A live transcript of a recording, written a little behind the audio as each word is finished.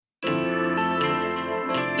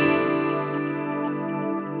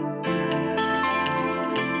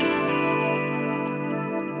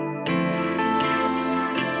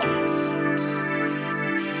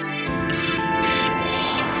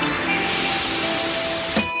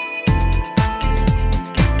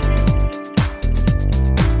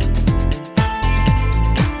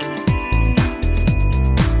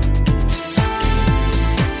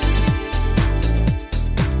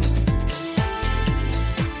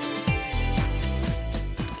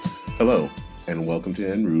Hello, and welcome to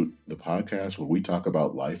En Route, the podcast where we talk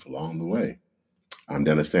about life along the way. I'm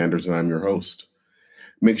Dennis Sanders, and I'm your host.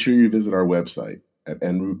 Make sure you visit our website at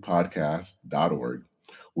enroutepodcast.org,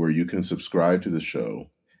 where you can subscribe to the show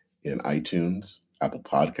in iTunes, Apple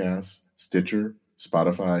Podcasts, Stitcher,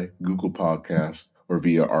 Spotify, Google Podcasts, or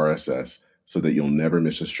via RSS so that you'll never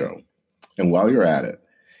miss a show. And while you're at it,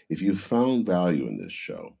 if you found value in this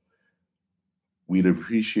show, we'd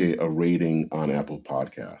appreciate a rating on Apple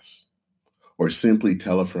Podcasts, or simply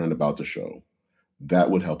tell a friend about the show.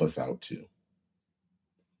 That would help us out too.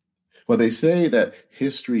 Well, they say that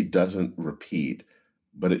history doesn't repeat,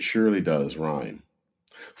 but it surely does rhyme.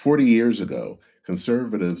 40 years ago,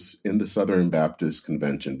 conservatives in the Southern Baptist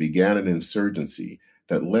Convention began an insurgency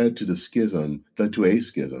that led to a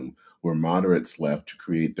schism where moderates left to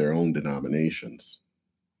create their own denominations.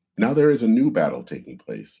 Now there is a new battle taking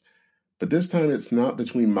place, but this time it's not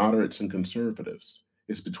between moderates and conservatives.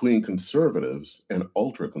 It's between conservatives and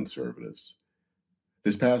ultra-conservatives.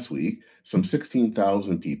 This past week, some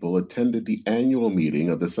 16,000 people attended the annual meeting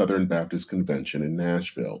of the Southern Baptist Convention in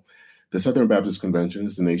Nashville. The Southern Baptist Convention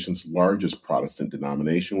is the nation's largest Protestant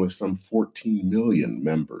denomination with some 14 million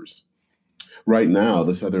members. Right now,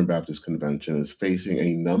 the Southern Baptist Convention is facing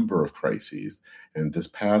a number of crises, and this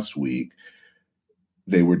past week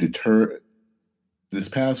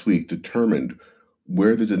determined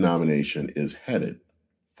where the denomination is headed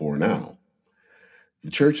for now. The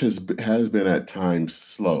church has been at times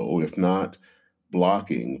slow, if not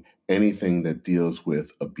blocking, anything that deals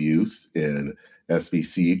with abuse in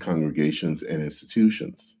SBC congregations and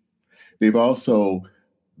institutions. There's also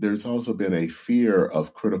been a fear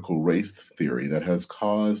of critical race theory that has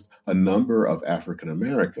caused a number of African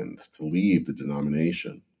Americans to leave the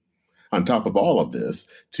denomination. On top of all of this,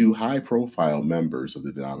 two high-profile members of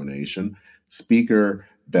the denomination, Speaker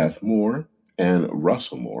Beth Moore and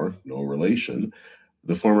Russell Moore, no relation,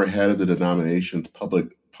 the former head of the denomination's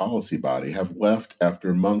public policy body, have left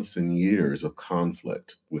after months and years of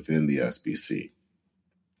conflict within the SBC.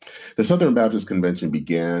 The Southern Baptist Convention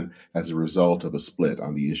began as a result of a split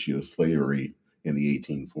on the issue of slavery in the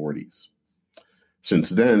 1840s. Since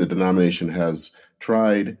then, the denomination has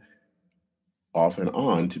tried off and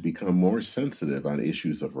on to become more sensitive on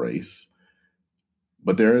issues of race,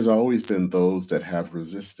 but there has always been those that have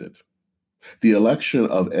resisted. The election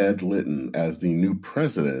of Ed Litton as the new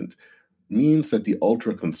president means that the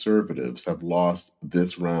ultra-conservatives have lost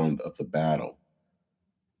this round of the battle.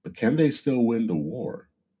 But can they still win the war?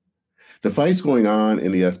 The fights going on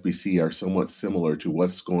in the SBC are somewhat similar to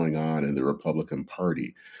what's going on in the Republican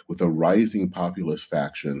Party, with a rising populist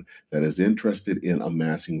faction that is interested in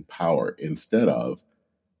amassing power instead of,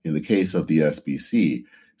 in the case of the SBC,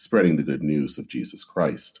 spreading the good news of Jesus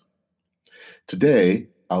Christ. Today,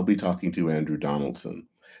 I'll be talking to Andrew Donaldson,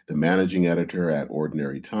 the managing editor at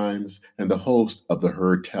Ordinary Times and the host of the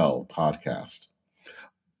Heard Tell podcast.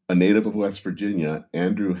 A native of West Virginia,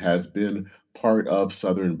 Andrew has been part of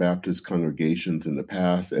Southern Baptist congregations in the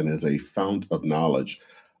past and is a fount of knowledge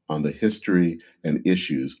on the history and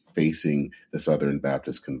issues facing the Southern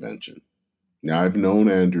Baptist Convention. Now, I've known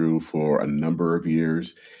Andrew for a number of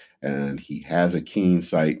years, and he has a keen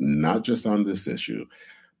sight not just on this issue,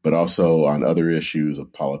 but also on other issues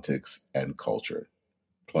of politics and culture.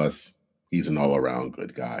 Plus, he's an all-around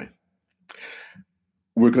good guy.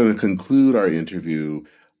 We're going to conclude our interview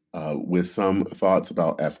with some thoughts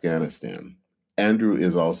about Afghanistan. Andrew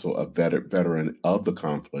is also a veteran of the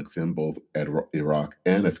conflicts in both Iraq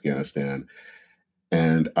and Afghanistan,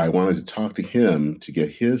 and I wanted to talk to him to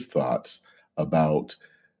get his thoughts about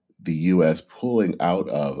the U.S. pulling out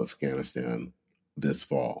of Afghanistan this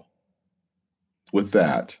fall. With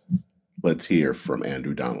that, let's hear from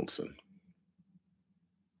Andrew Donaldson.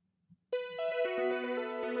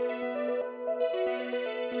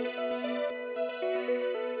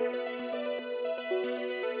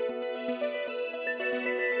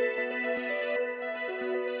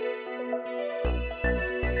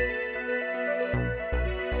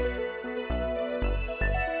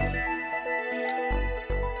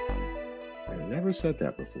 Said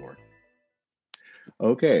that before.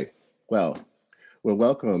 Okay, well,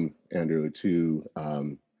 welcome, Andrew, to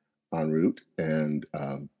En Route, and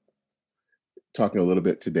talking a little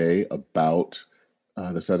bit today about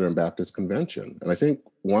the Southern Baptist Convention. And I think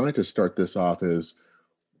wanted to start this off is,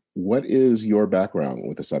 what is your background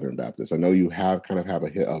with the Southern Baptists? I know you have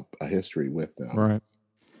a history with them. Right.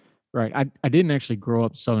 Right. I didn't actually grow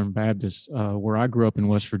up Southern Baptist. Where I grew up in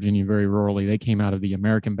West Virginia, very rurally, they came out of the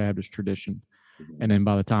American Baptist tradition. And then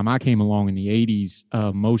by the time I came along in the 80s,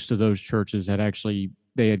 most of those churches had actually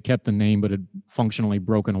they had kept the name, but had functionally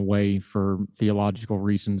broken away for theological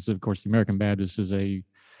reasons. Of course, the American Baptist is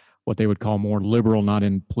what they would call more liberal, not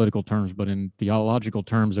in political terms, but in theological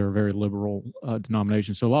terms, they're a very liberal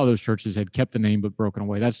denomination. So a lot of those churches had kept the name but broken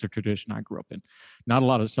away. That's the tradition I grew up in. Not a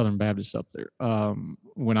lot of Southern Baptists up there.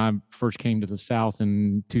 When I first came to the South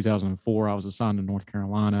in 2004, I was assigned to North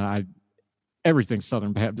Carolina. Everything's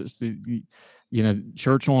Southern Baptist.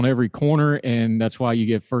 Church on every corner, and that's why you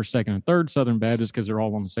get first, second, and third Southern Baptist, because they're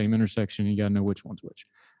all on the same intersection. You got to know which one's which.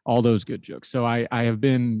 All those good jokes. So I have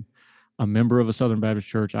been a member of a Southern Baptist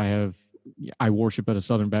church. I worship at a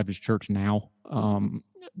Southern Baptist church now,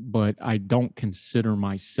 but I don't consider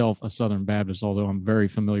myself a Southern Baptist, although I'm very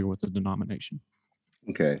familiar with the denomination.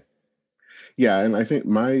 Okay. Yeah, and I think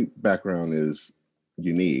my background is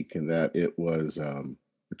unique in that it was a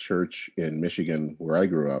church in Michigan where I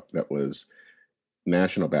grew up that was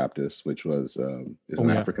National Baptist, which is an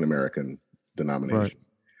African American denomination, right,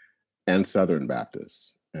 and Southern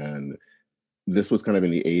Baptist. And this was kind of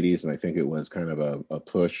in the 80s, and I think it was kind of a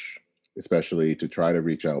push, especially to try to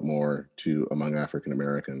reach out more among African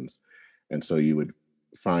Americans. And so you would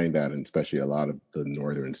find that in especially a lot of the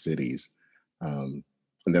northern cities. And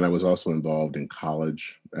then I was also involved in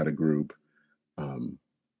college at a group. And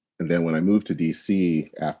then when I moved to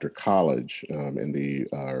DC after college in the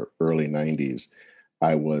early 90s,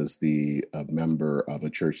 I was a member of a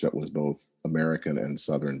church that was both American and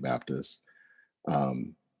Southern Baptist.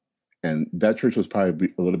 And that church was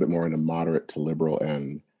probably a little bit more in the moderate to liberal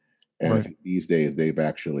end. And right, I think these days they've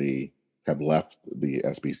actually have left the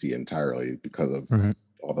SBC entirely because of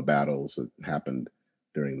all the battles that happened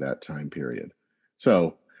during that time period.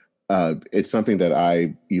 So it's something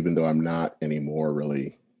that even though I'm not anymore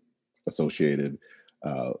really associated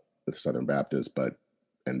with Southern Baptist,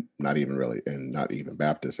 and not even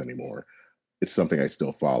Baptist anymore, it's something I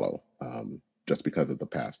still follow just because of the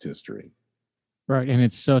past history. Right. And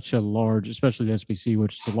it's such a large, especially the SBC,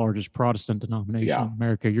 which is the largest Protestant denomination in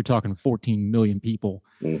America. You're talking 14 million people.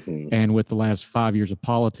 Mm-hmm. And with the last 5 years of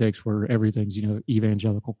politics where everything's,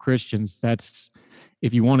 evangelical Christians, that's,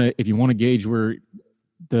 if you want to gauge where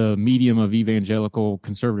the medium of evangelical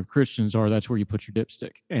conservative Christians are, that's where you put your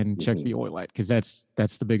dipstick and check the oil light, because that's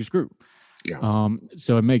the biggest group. Yeah.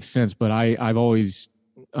 So it makes sense. But I've always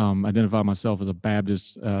identify myself as a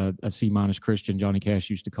Baptist, a C- Christian, Johnny Cash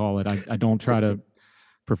used to call it. I don't try to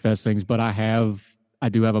profess things, but I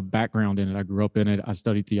do have a background in it. I grew up in it. I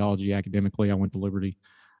studied theology academically. I went to Liberty.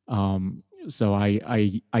 So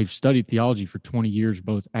I've studied theology for 20 years,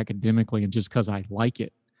 both academically and just because I like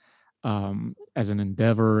it as an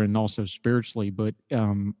endeavor and also spiritually. But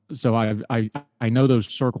so I know those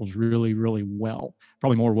circles really, really well,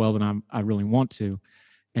 probably more well than I really want to.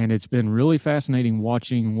 And it's been really fascinating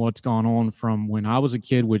watching what's gone on from when I was a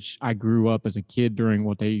kid, which I grew up as a kid during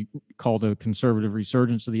what they call the conservative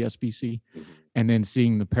resurgence of the SBC, and then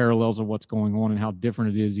seeing the parallels of what's going on and how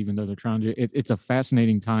different it is, even though they're trying to. It's a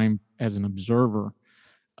fascinating time as an observer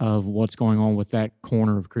of what's going on with that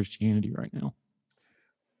corner of Christianity right now.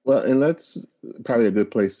 Well, and that's probably a good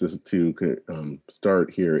place to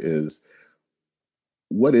start here is,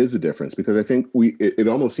 what is the difference? Because I think it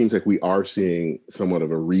almost seems like we are seeing somewhat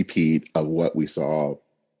of a repeat of what we saw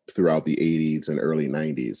throughout the 80s and early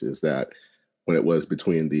 90s, is that when it was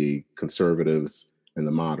between the conservatives and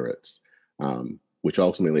the moderates, which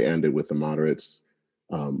ultimately ended with the moderates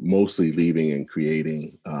mostly leaving and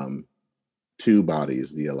creating two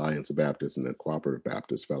bodies, the Alliance of Baptists and the Cooperative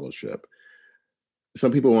Baptist Fellowship.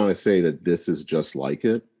 Some people want to say that this is just like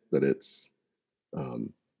it, that it's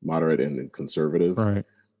moderate and conservative, right?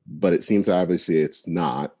 But it seems obviously it's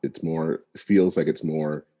not. It feels like it's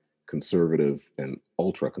more conservative and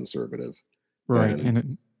ultra conservative, right?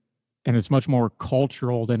 And it's much more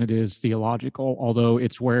cultural than it is theological. Although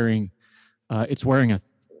it's wearing a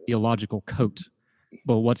theological coat.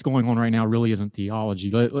 But what's going on right now really isn't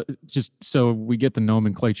theology. Just so we get the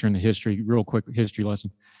nomenclature and the history, real quick history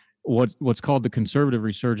lesson. What's called the conservative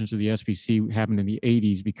resurgence of the SBC happened in the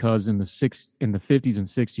 80s because in the 50s and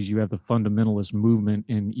 60s you have the fundamentalist movement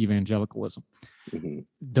in evangelicalism. Mm-hmm.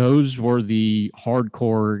 Those were the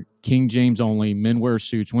hardcore King James only, men wear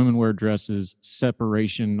suits, women wear dresses,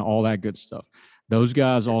 separation, all that good stuff. Those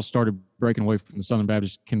guys all started breaking away from the Southern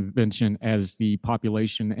Baptist Convention as the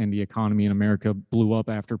population and the economy in America blew up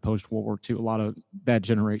after post-World War II. A lot of that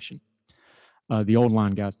generation, the old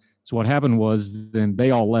line guys. So what happened was then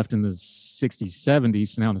they all left in the 60s, 70s.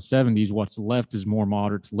 So now in the 70s, what's left is more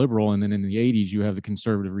moderate to liberal. And then in the 80s, you have the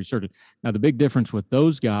conservative resurgence. Now, the big difference with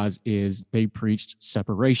those guys is they preached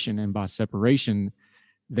separation. And by separation,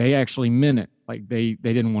 they actually meant it. Like they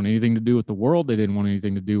didn't want anything to do with the world. They didn't want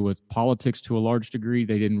anything to do with politics to a large degree.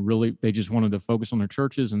 They just wanted to focus on their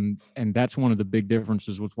churches. And that's one of the big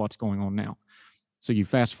differences with what's going on now. So you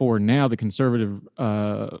fast forward now, the conservative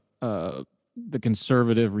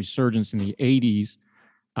resurgence in the 80s,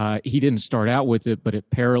 he didn't start out with it, but it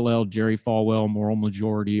paralleled Jerry Falwell, moral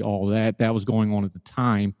majority, all that. That was going on at the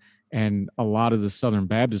time. And a lot of the Southern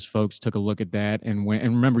Baptist folks took a look at that and went.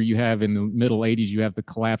 And remember, you have in the middle 80s, you have the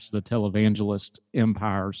collapse of the televangelist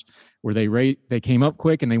empires, where they came up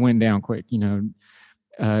quick and they went down quick.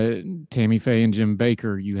 Tammy Faye and Jim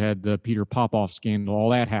Baker. You had the Peter Popoff scandal.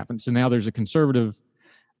 All that happened. So now there's a conservative.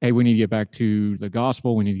 Hey, we need to get back to the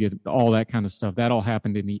gospel. We need to get all that kind of stuff. That all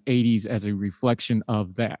happened in the 80s as a reflection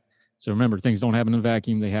of that. So remember, things don't happen in a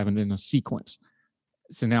vacuum. They happen in a sequence.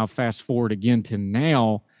 So now fast forward again to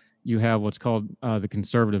now, you have what's called the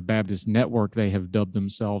Conservative Baptist Network, they have dubbed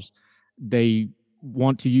themselves. They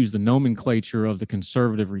want to use the nomenclature of the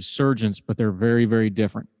conservative resurgence, but they're very, very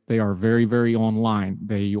different. They are very, very online.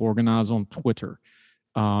 They organize on Twitter.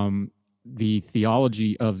 The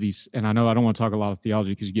theology of these, and I know I don't want to talk a lot of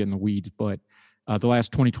theology because you get in the weeds, but the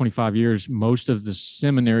last 20, 25 years, most of the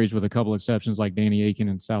seminaries, with a couple exceptions like Danny Aiken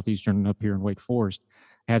and Southeastern up here in Wake Forest,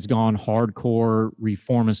 has gone hardcore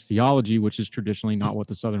reformist theology, which is traditionally not what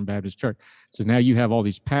the Southern Baptist Church. So now you have all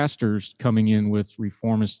these pastors coming in with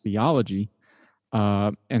reformist theology,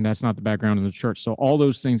 and that's not the background of the church. So all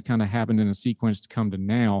those things kind of happened in a sequence to come to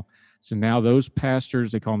now. So now those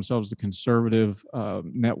pastors, they call themselves the Conservative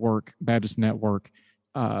Network, Baptist Network.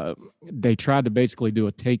 They tried to basically do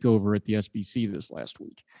a takeover at the SBC this last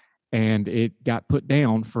week, and it got put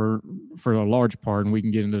down for a large part, and we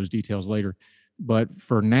can get into those details later. But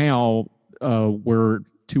for now, we're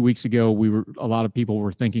 2 weeks ago, a lot of people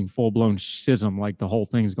were thinking full-blown schism, like the whole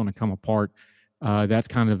thing is going to come apart. That's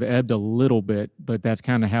kind of ebbed a little bit, but that's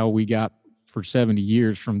kind of how we got for 70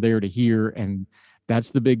 years from there to here. And that's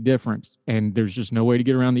the big difference. And there's just no way to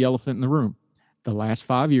get around the elephant in the room. The last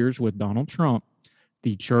 5 years with Donald Trump,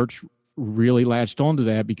 the church really latched onto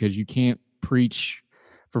that, because you can't preach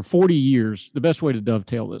for 40 years. The best way to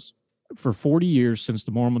dovetail this, for 40 years since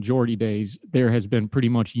the moral majority days, there has been pretty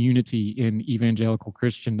much unity in evangelical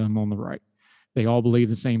Christendom on the right. They all believe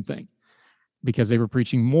the same thing, because they were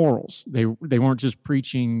preaching morals. They weren't just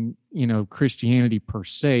preaching, Christianity per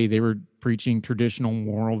se. They were preaching traditional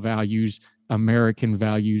moral values, American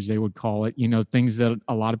values, they would call it, things that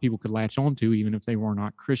a lot of people could latch onto, even if they were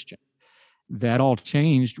not Christian. That all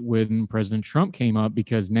changed when President Trump came up,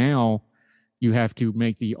 because now you have to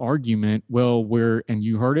make the argument, well, and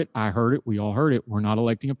you heard it, I heard it, we all heard it, we're not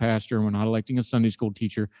electing a pastor, we're not electing a Sunday school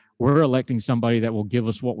teacher, we're electing somebody that will give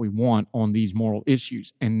us what we want on these moral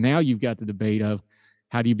issues. And now you've got the debate of,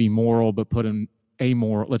 how do you be moral but put an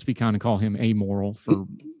amoral, let's be kind of call him amoral, for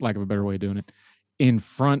lack of a better way of doing it, in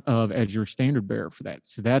front of as your standard bearer for that.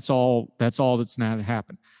 So that's all that's now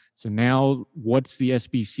happened. So now what's the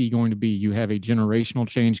SBC going to be? You have a generational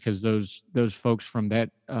change, because those folks from that,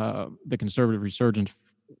 the conservative resurgence,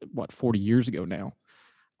 40 years ago now,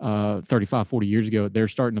 35, 40 years ago, they're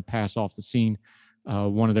starting to pass off the scene.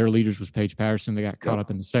 One of their leaders was Paige Patterson. They got caught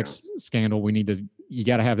up in the sex scandal. You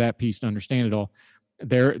got to have that piece to understand it all.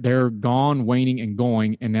 They're gone, waning, and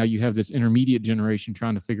going, and now you have this intermediate generation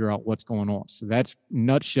trying to figure out what's going on. So that's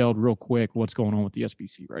nutshelled real quick what's going on with the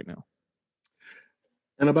SBC right now.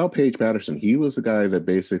 And about Paige Patterson, he was the guy that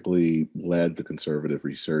basically led the conservative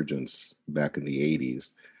resurgence back in the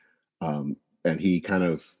 80s. And he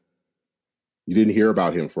you didn't hear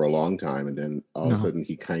about him for a long time. And then all of a sudden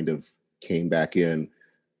he kind of came back in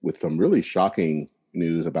with some really shocking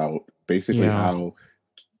news about basically how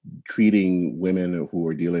treating women who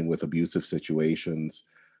are dealing with abusive situations.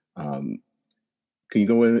 Can you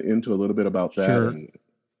go into a little bit about that? Sure.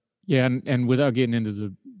 Yeah, and without getting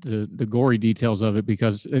into the gory details of it,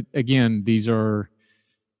 because again, these are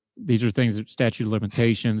things that statute of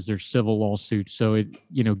limitations, they're civil lawsuits. So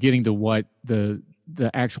getting to what the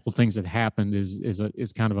actual things that happened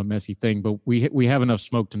is kind of a messy thing. But we have enough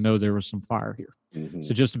smoke to know there was some fire here. Mm-hmm.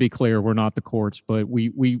 So just to be clear, we're not the courts, but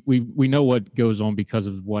we know what goes on because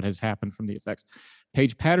of what has happened from the effects.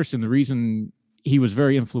 Paige Patterson, the reason he was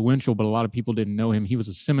very influential, but a lot of people didn't know him. He was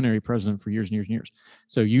a seminary president for years and years and years.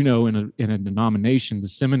 So, in a denomination, the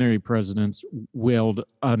seminary presidents wield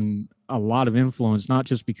a lot of influence, not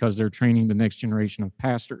just because they're training the next generation of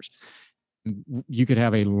pastors. You could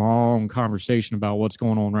have a long conversation about what's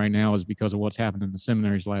going on right now is because of what's happened in the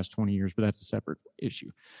seminaries the last 20 years, but that's a separate issue.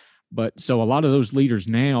 But so a lot of those leaders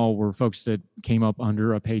now were folks that came up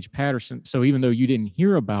under a Paige Patterson. So even though you didn't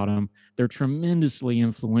hear about them, they're tremendously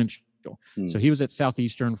influential. So he was at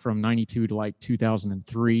Southeastern from 92 to like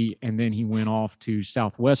 2003. And then he went off to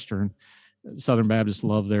Southwestern. Southern Baptists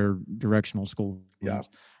love their directional schools. Yeah.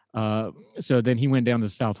 So then he went down to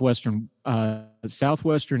Southwestern.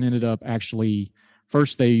 Southwestern ended up actually,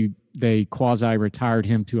 first they quasi-retired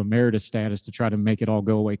him to emeritus status to try to make it all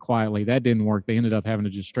go away quietly. That didn't work. They ended up having to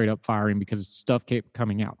just straight up fire him because stuff kept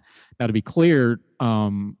coming out. Now, to be clear,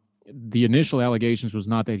 the initial allegations was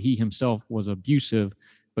not that he himself was abusive,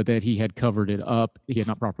 but that he had covered it up. He had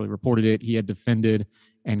not properly reported it. He had defended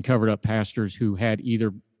and covered up pastors who had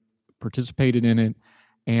either participated in it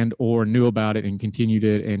and or knew about it and continued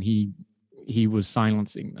it, and he was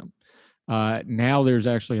silencing them. Now there's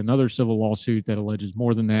actually another civil lawsuit that alleges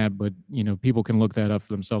more than that, but people can look that up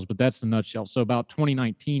for themselves. But that's the nutshell. So about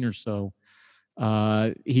 2019 or so,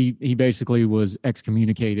 he basically was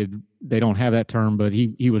excommunicated. They don't have that term, but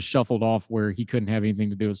he was shuffled off where he couldn't have anything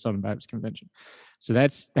to do with Southern Baptist Convention. So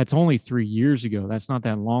that's only 3 years ago. That's not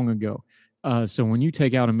that long ago. So when you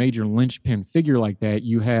take out a major linchpin figure like that,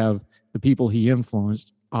 you have the people he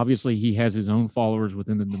influenced. Obviously, he has his own followers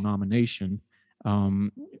within the denomination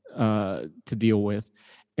to deal with.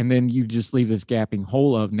 And then you just leave this gaping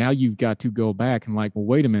hole of now you've got to go back and like, well,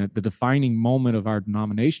 wait a minute, the defining moment of our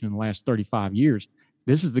denomination in the last 35 years,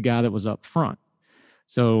 this is the guy that was up front.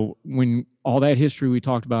 So when all that history we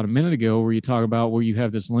talked about a minute ago, where you talk about where you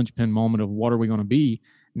have this linchpin moment of what are we going to be,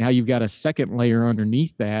 now you've got a second layer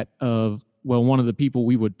underneath that of, well, one of the people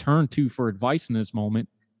we would turn to for advice in this moment,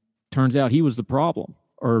 turns out he was the problem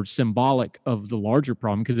or symbolic of the larger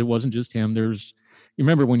problem, because it wasn't just him. You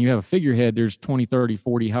remember when you have a figurehead, there's 20, 30,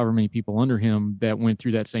 40, however many people under him that went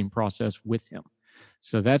through that same process with him.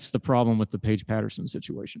 So that's the problem with the Paige Patterson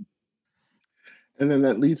situation. And then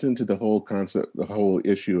that leads into the whole concept, the whole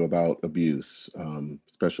issue about abuse,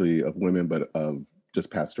 especially of women, but of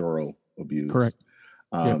just pastoral abuse. Correct.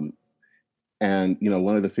 And,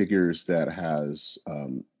 one of the figures that has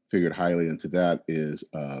figured highly into that is,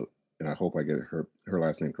 and I hope I get her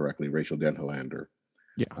last name correctly, Rachel Denhollander,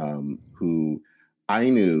 who I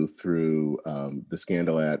knew through the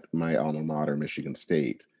scandal at my alma mater, Michigan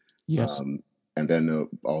State. Yes. And then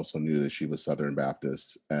also knew that she was Southern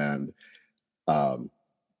Baptist. And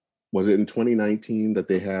was it in 2019 that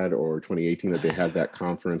they had, or 2018 that they had that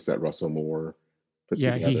conference that Russell Moore put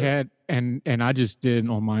together? He had, and I just did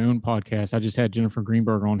on my own podcast, I just had Jennifer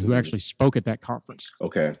Greenberg on, who actually spoke at that conference.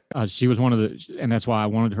 Okay. She was one of and that's why I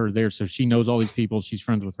wanted her there. So she knows all these people. She's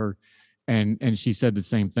friends with her. And she said the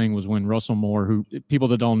same thing was when Russell Moore, who people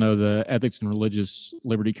that don't know, the Ethics and Religious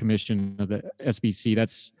Liberty Commission of the SBC,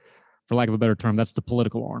 that's, for lack of a better term, that's the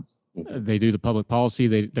political arm. They do the public policy.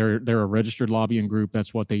 They're a registered lobbying group.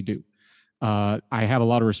 That's what they do. I have a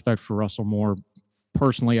lot of respect for Russell Moore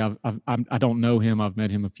personally. I don't know him. I've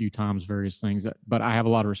met him a few times, various things, but I have a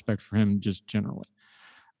lot of respect for him just generally.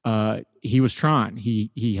 He was trying.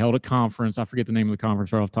 He held a conference. I forget the name of the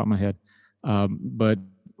conference right off the top of my head. But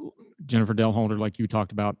Jennifer Denhollander, like you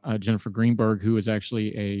talked about, Jennifer Greenberg, who is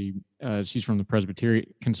actually she's from the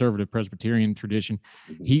conservative Presbyterian tradition.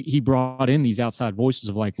 He brought in these outside voices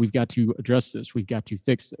of like, we've got to address this. We've got to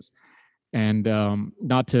fix this. And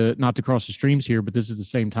not to cross the streams here, but this is the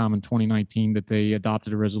same time in 2019 that they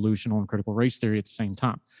adopted a resolution on critical race theory at the same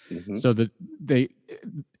time. So that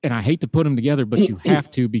and I hate to put them together, but you have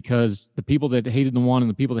to, because the people that hated the one and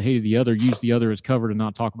the people that hated the other use the other as cover to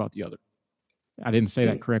not talk about the other. I didn't say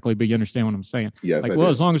that correctly, but you understand what I'm saying. Yes. Like, well,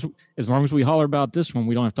 as long as we holler about this one,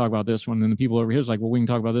 we don't have to talk about this one. And then the people over here is like, well, we can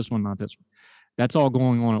talk about this one, not this one. That's all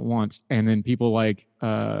going on at once. And then people like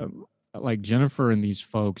Jennifer and these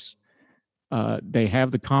folks, they have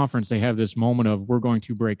the conference, they have this moment of we're going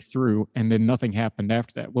to break through, and then nothing happened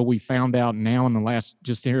after that. Well, we found out now in the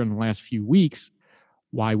last few weeks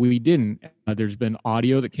why we didn't. There's been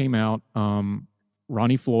audio that came out.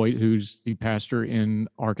 Ronnie Floyd, who's the pastor in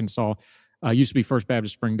Arkansas, used to be First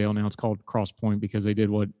Baptist Springdale. Now it's called Cross Point because they did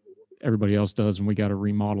what everybody else does, and we got to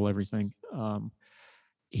remodel everything.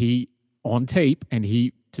 He on tape, and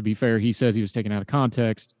to be fair, he says he was taken out of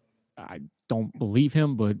context. I don't believe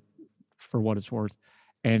him, but for what it's worth,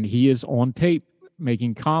 and he is on tape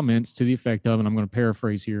making comments to the effect of, and I'm going to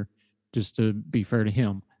paraphrase here just to be fair to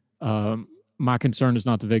him, my concern is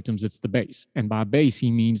not the victims, it's the base. And by base, he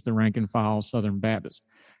means the rank and file Southern Baptist.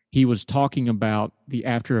 He was talking about the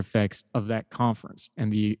after effects of that conference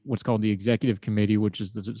and what's called the executive committee, which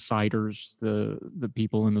is the deciders, the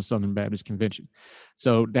people in the Southern Baptist Convention.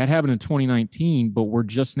 So that happened in 2019, but we're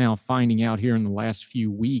just now finding out here in the last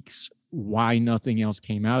few weeks why nothing else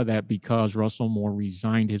came out of that, because Russell Moore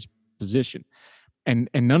resigned his position. And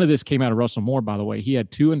none of this came out of Russell Moore, by the way. He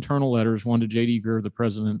had 2 internal letters, one to J.D. Greer, the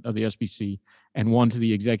president of the SBC, and one to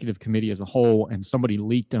the executive committee as a whole, and somebody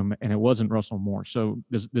leaked them, and it wasn't Russell Moore. So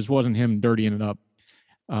this wasn't him dirtying it up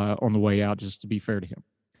on the way out, just to be fair to him.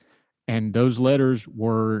 And those letters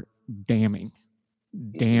were damning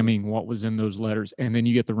what was in those letters. And then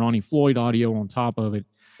you get the Ronnie Floyd audio on top of it.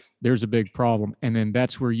 There's a big problem. And then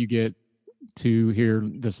that's where you get to hear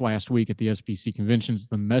this last week at the SBC conventions,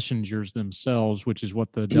 the messengers themselves, which is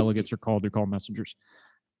what the delegates are called. They're called messengers.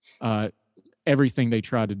 Everything they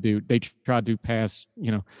tried to do, they tried to pass,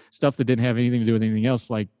 stuff that didn't have anything to do with anything else,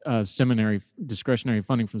 like seminary discretionary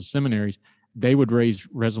funding from the seminaries. They would raise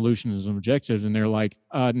resolutions and objectives, and they're like,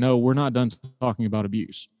 no, we're not done talking about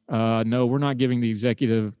abuse. No, we're not giving the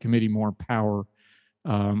executive committee more power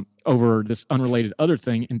over this unrelated other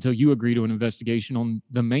thing until you agree to an investigation on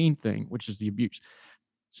the main thing, which is the abuse.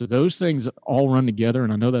 So those things all run together,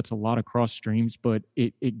 and I know that's a lot of cross streams, but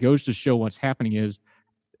it goes to show what's happening is,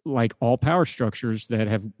 like all power structures that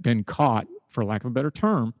have been caught, for lack of a better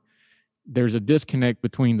term, there's a disconnect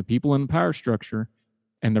between the people in the power structure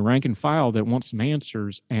and the rank and file that want some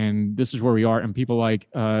answers. And this is where we are. And people like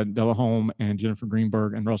Delahome and Jennifer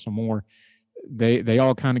Greenberg and Russell Moore, they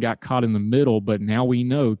all kind of got caught in the middle. But now we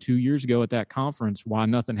know 2 years ago at that conference why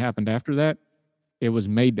nothing happened after that. It was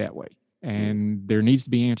made that way. And there needs to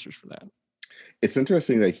be answers for that. It's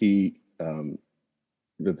interesting that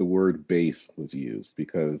that the word base was used,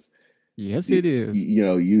 because yes, it is.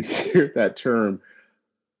 You hear that term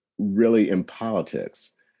really in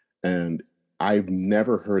politics, and I've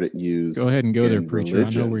never heard it used. Go ahead and go there, preacher.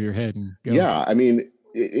 Religion. I know where you're heading. Go. Yeah, I mean,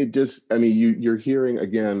 you're hearing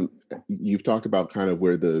again. You've talked about kind of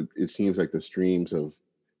where it seems like the streams of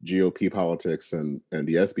GOP politics and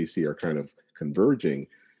the SBC are kind of converging,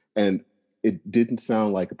 and it didn't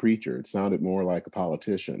sound like a preacher. It sounded more like a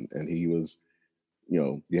politician, and he was.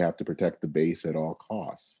 You have to protect the base at all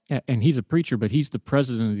costs. And he's a preacher, but he's the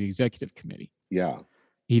president of the executive committee. Yeah.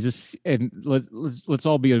 Let's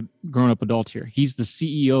all be grown-up adults here. He's the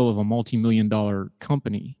CEO of a multi-million-dollar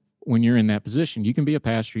company. When you're in that position, you can be a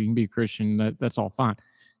pastor, you can be a Christian, that's all fine.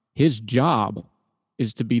 His job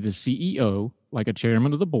is to be the CEO, like a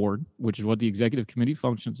chairman of the board, which is what the executive committee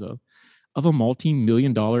functions of a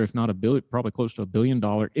multi-million-dollar, if not a billion, probably close to $1 billion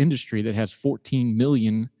industry that has 14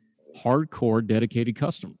 million hardcore dedicated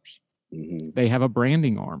customers. Mm-hmm. They have a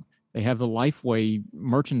branding arm. They have the Lifeway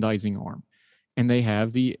merchandising arm. And they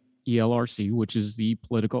have the ELRC, which is the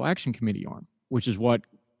political action committee arm, which is what,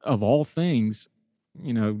 of all things,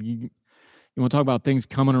 you want to talk about things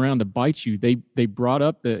coming around to bite you. They brought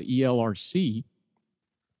up the ELRC,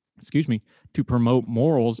 to promote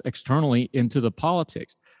morals externally into the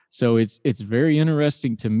politics. So it's very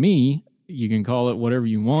interesting to me. You can call it whatever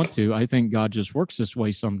you want to. I think God just works this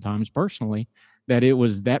way sometimes, personally, that it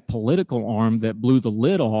was that political arm that blew the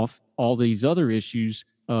lid off all these other issues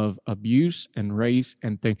of abuse and race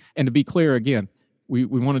and things. And to be clear, again, we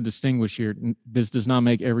want to distinguish here. This does not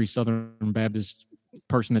make every Southern Baptist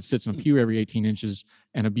person that sits in a pew every 18 inches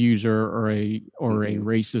an abuser or a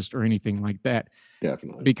racist or anything like that.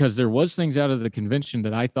 Definitely. Because there was things out of the convention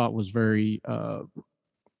that I thought was very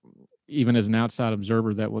even as an outside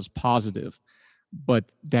observer, that was positive.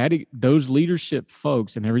 But those leadership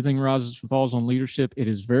folks, and everything rises and falls on leadership, it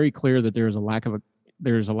is very clear that there is a lack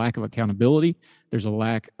of accountability. There's a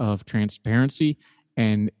lack of transparency.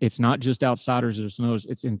 And it's not just outsiders that knows,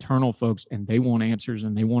 it's internal folks, and they want answers,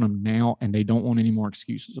 and they want them now, and they don't want any more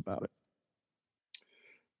excuses about it.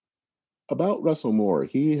 About Russell Moore,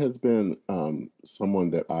 he has been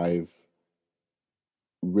someone that I've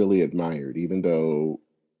really admired, even though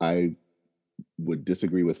I would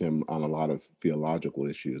disagree with him on a lot of theological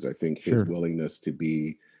issues. I think his willingness to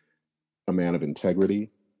be a man of integrity,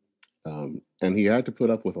 and he had to put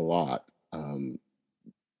up with a lot,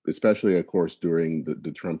 especially, of course, during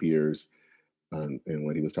the Trump years and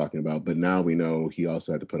what he was talking about. But now we know he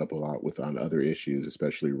also had to put up a lot on other issues,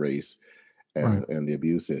 especially race and the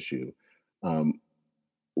abuse issue.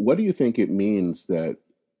 What do you think it means that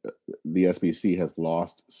the SBC has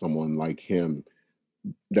lost someone like him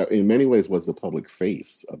that in many ways was the public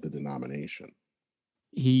face of the denomination?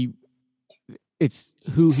 It's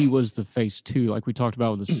who he was the face to. Like we talked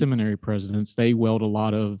about with the seminary presidents, they wield a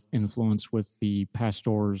lot of influence with the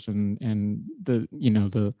pastors and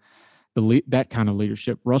that kind of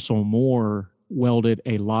leadership. Russell Moore wielded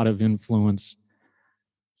a lot of influence.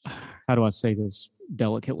 How do I say this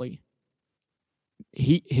delicately?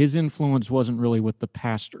 His influence wasn't really with the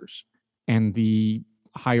pastors and the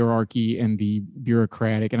hierarchy and the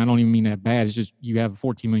bureaucratic, and I don't even mean that bad. It's just you have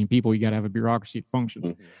 14 million people, you got to have a bureaucracy that functions.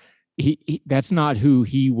 Mm-hmm. that's not who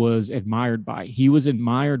he was admired by. He was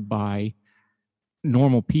admired by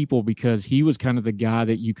normal people because he was kind of the guy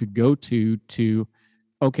that you could go to,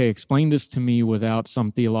 okay, explain this to me without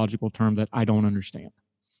some theological term that I don't understand.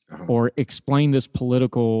 Or explain this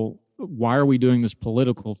why are we doing this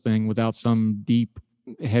political thing without some deep,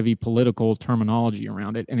 heavy political terminology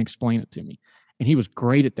around it, and explain it to me. And he was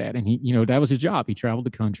great at that. And that was his job. He traveled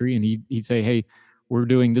the country and he'd say, hey, we're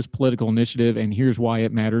doing this political initiative and here's why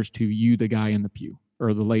it matters to you, the guy in the pew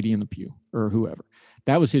or the lady in the pew or whoever.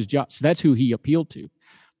 That was his job. So that's who he appealed to.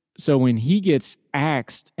 So when he gets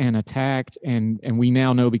axed and attacked, and we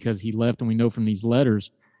now know because he left, and we know from these letters,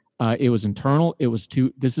 it was internal.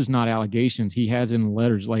 This is not allegations. He has in the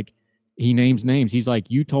letters, like, he names names. He's like,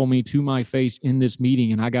 you told me to my face in this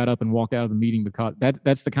meeting, and I got up and walked out of the meeting because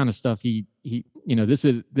that's the kind of stuff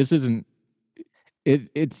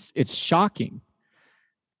it's shocking.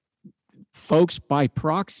 Folks by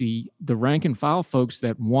proxy, the rank and file folks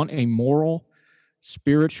that want a moral,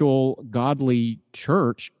 spiritual, godly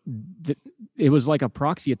church, it was like a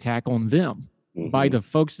proxy attack on them by the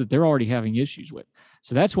folks that they're already having issues with.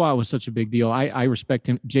 So that's why it was such a big deal. I respect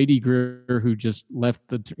him. J.D. Greer, who just left,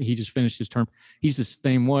 he just finished his term. He's the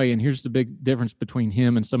same way. And here's the big difference between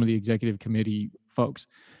him and some of the executive committee folks.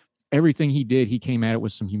 Everything he did, he came at it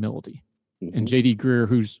with some humility. And J.D. Greer,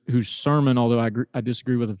 whose sermon, although I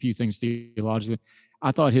disagree with a few things theologically,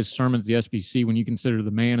 I thought his sermon at the SBC, when you consider the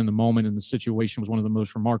man and the moment and the situation, was one of the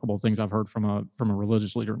most remarkable things I've heard from a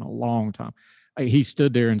religious leader in a long time. He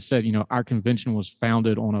stood there and said, our convention was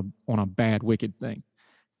founded on a bad, wicked thing.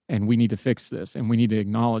 And we need to fix this, and we need to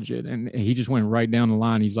acknowledge it. And he just went right down the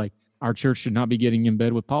line. He's like, our church should not be getting in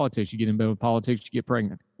bed with politics. You get in bed with politics, you get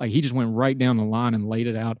pregnant. Like, he just went right down the line and laid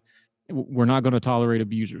it out. We're not going to tolerate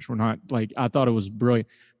abusers. We're not, like, I thought it was brilliant.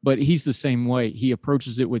 But he's the same way. He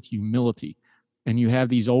approaches it with humility. And you have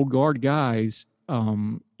these old guard guys,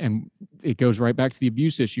 and it goes right back to the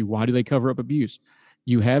abuse issue. Why do they cover up abuse?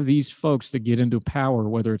 You have these folks that get into power,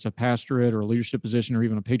 whether it's a pastorate or a leadership position or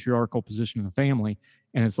even a patriarchal position in the family.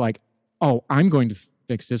 And it's like, oh, I'm going to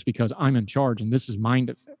fix this because I'm in charge and this is mine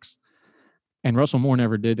to fix. And Russell Moore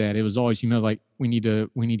never did that. It was always, like, we need to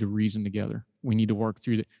reason together. We need to work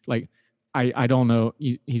through it. Like, I don't know.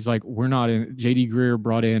 He's like, we're not in. J.D. Greer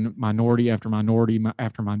brought in minority after minority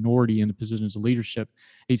after minority into positions of leadership.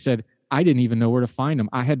 He said, I didn't even know where to find them.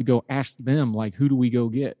 I had to go ask them, like, who do we go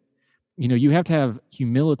get? You have to have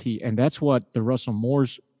humility, and that's what the Russell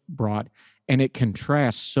Moores brought. And it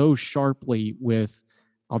contrasts so sharply with,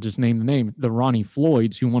 I'll just name the name, the Ronnie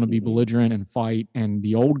Floyds who want to be belligerent and fight, and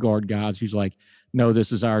the old guard guys who's like, no,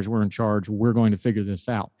 this is ours. We're in charge. We're going to figure this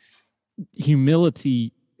out.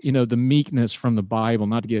 Humility, the meekness from the Bible,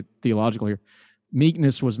 not to get theological here,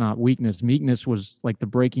 meekness was not weakness. Meekness was like the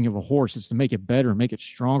breaking of a horse. It's to make it better, make it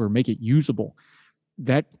stronger, make it usable.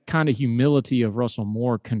 That kind of humility of Russell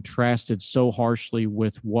Moore contrasted so harshly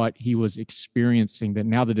with what he was experiencing that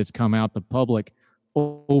now that it's come out, the public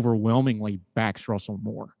overwhelmingly backs Russell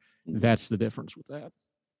Moore. That's the difference with that.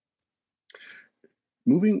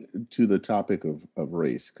 Moving to the topic of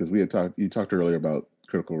race, because you talked earlier about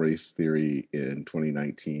critical race theory in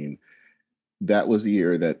 2019. That was the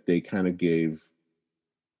year that they kind of gave,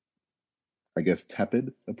 I guess,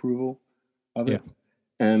 tepid approval of it.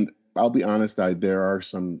 And I'll be honest, I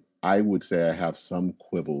would say I have some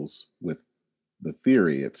quibbles with the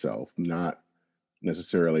theory itself, not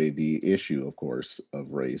necessarily the issue, of course,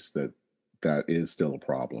 of race, that is still a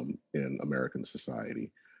problem in American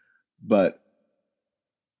society. But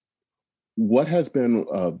what has been,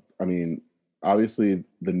 obviously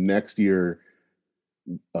the next year,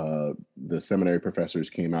 the seminary professors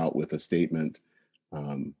came out with a statement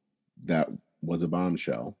that was a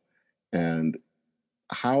bombshell. And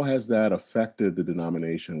how has that affected the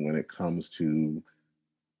denomination when it comes to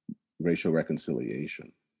racial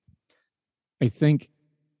reconciliation? I think,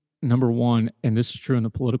 number one, and this is true in the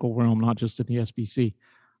political realm, not just in the SBC,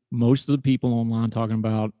 most of the people online talking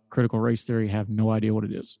about critical race theory have no idea what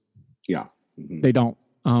it is. Yeah. They don't,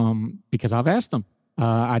 because I've asked them.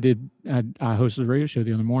 I hosted a radio show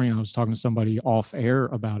the other morning. I was talking to somebody off air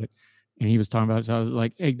about it, and he was talking about it. So I was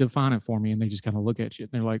like, hey, define it for me. And they just kind of look at you.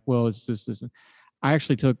 And they're like, well, it's this. I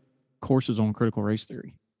actually took courses on critical race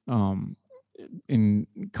theory in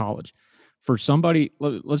college. For somebody,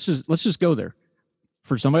 let's just go there.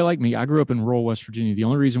 For somebody like me, I grew up in rural West Virginia. The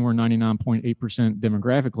only reason we're 99.8%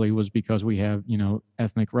 demographically was because we have,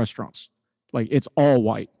 ethnic restaurants. Like, it's all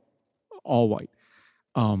white.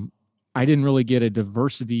 I didn't really get a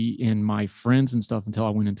diversity in my friends and stuff until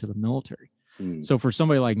I went into the military. So for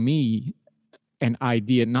somebody like me, an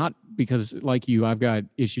idea, not because like you, I've got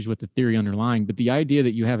issues with the theory underlying, but the idea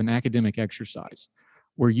that you have an academic exercise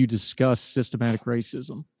where you discuss systematic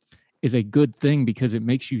racism is a good thing because it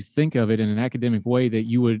makes you think of it in an academic way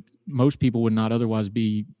that most people would not otherwise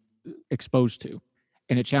be exposed to.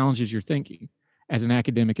 And it challenges your thinking as an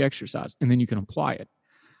academic exercise, and then you can apply it.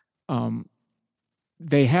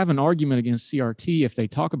 They have an argument against CRT if they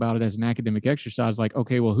talk about it as an academic exercise, like,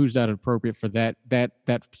 okay, well, who's that appropriate for that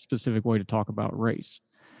specific way to talk about race?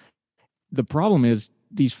 The problem is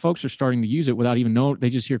these folks are starting to use it without even knowing. They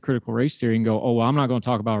just hear critical race theory and go, oh, well, I'm not going to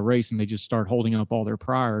talk about race. And they just start holding up all their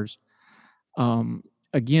priors.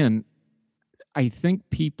 Again, I think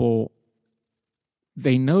people,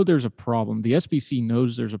 they know there's a problem. The SBC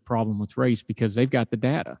knows there's a problem with race because they've got the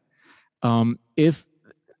data. If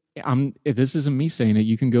this isn't me saying it,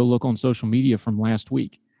 you can go look on social media from last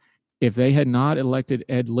week. If they had not elected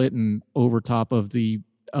Ed Litton over top of the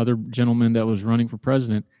other gentleman that was running for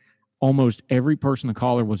president, almost every person of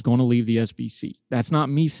color was going to leave the SBC. That's not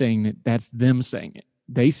me saying it. That's them saying it.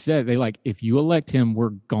 They said, if you elect him, we're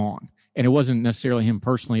gone. And it wasn't necessarily him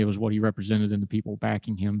personally. It was what he represented and the people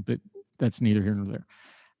backing him, but that's neither here nor there.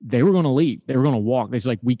 They were going to leave. They were going to walk. They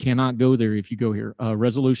said, we cannot go there if you go here.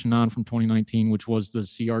 Resolution 9 from 2019, which was the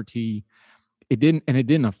CRT, it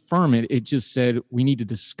didn't affirm it. It just said we need to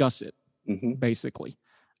discuss it, basically.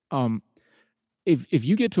 If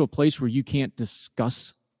you get to a place where you can't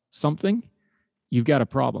discuss something, you've got a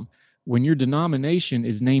problem. When your denomination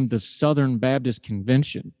is named the Southern Baptist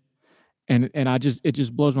Convention, and it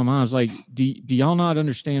just blows my mind. I was like, do y'all not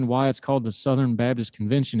understand why it's called the Southern Baptist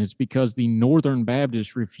Convention? It's because the Northern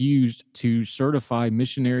Baptists refused to certify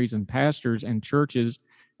missionaries and pastors and churches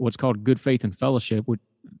what's called good faith and fellowship, which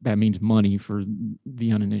that means money for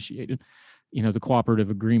the uninitiated, the cooperative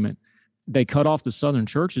agreement. They cut off the Southern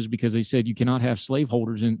churches because they said you cannot have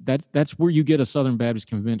slaveholders, and that's where you get a Southern Baptist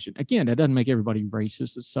Convention. Again, that doesn't make everybody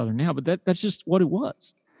racist as Southern now, but that's just what it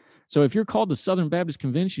was. So if you're called the Southern Baptist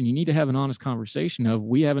Convention, you need to have an honest conversation of,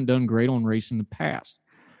 we haven't done great on race in the past.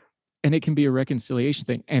 And it can be a reconciliation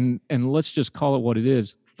thing. And let's just call it what it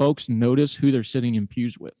is. Folks notice who they're sitting in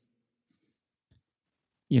pews with.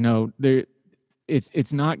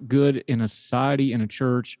 It's not good in a society, in a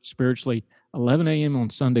church, spiritually. 11 a.m. on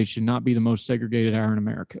Sunday should not be the most segregated hour in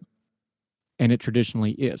America. And it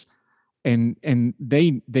traditionally is. And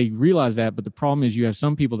they realize that, but the problem is you have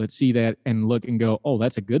some people that see that and look and go, oh,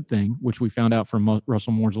 that's a good thing, which we found out from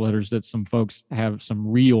Russell Moore's letters that some folks have some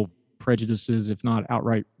real prejudices, if not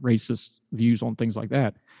outright racist views on things like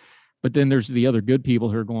that. But then there's the other good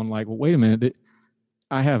people who are going like, well, wait a minute,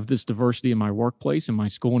 I have this diversity in my workplace, in my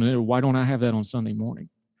school, and why don't I have that on Sunday morning?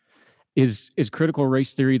 Is critical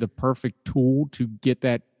race theory the perfect tool to get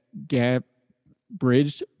that gap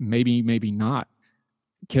bridged? Maybe not.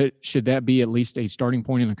 Should that be at least a starting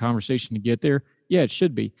point in a conversation to get there? Yeah, it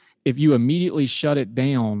should be. If you immediately shut it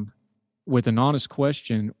down with an honest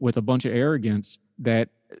question with a bunch of arrogance that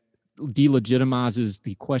delegitimizes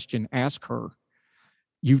the question asker,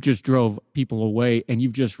 you've just drove people away and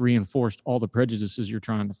you've just reinforced all the prejudices you're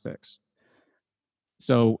trying to fix.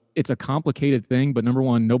 So it's a complicated thing, but number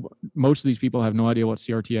one, most of these people have no idea what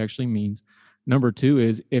CRT actually means. Number two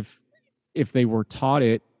is if they were taught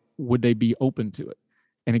it, would they be open to it?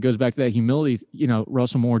 And it goes back to that humility.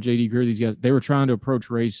 Russell Moore, J.D. Greer, these guys, they were trying to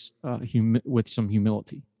approach race with some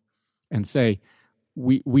humility and say,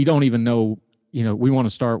 we don't even know, we want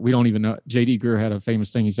to start. We don't even know. J.D. Greer had a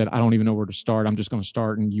famous thing. He said, I don't even know where to start. I'm just going to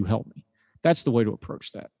start and you help me. That's the way to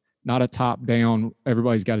approach that. Not a top down,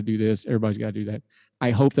 everybody's got to do this, everybody's got to do that.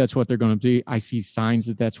 I hope that's what they're going to do. I see signs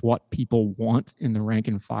that that's what people want in the rank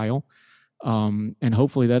and file. And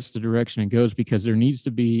hopefully that's the direction it goes, because there needs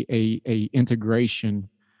to be a integration,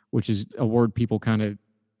 which is a word people kind of,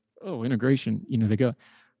 integration, they go,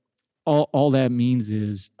 all that means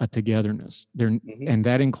is a togetherness there. And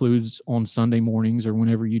that includes on Sunday mornings or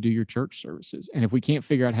whenever you do your church services. And if we can't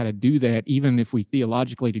figure out how to do that, even if we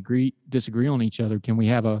theologically disagree on each other, can we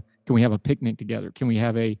have a picnic together? Can we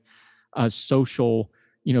have a social,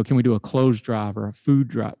 can we do a clothes drive or a food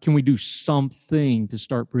drive? Can we do something to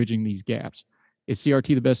start bridging these gaps? Is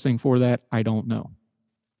CRT the best thing for that? I don't know.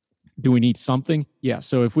 Do we need something? Yeah.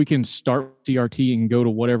 So if we can start CRT and go to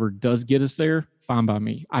whatever does get us there, fine by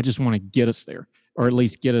me. I just want to get us there, or at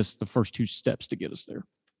least get us the first two steps to get us there.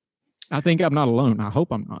 I think I'm not alone. I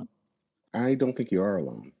hope I'm not. I don't think you are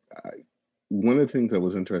alone. One of the things that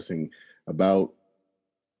was interesting about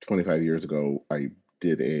 25 years ago, I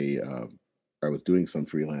was doing some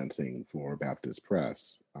freelancing for Baptist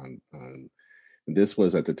Press and this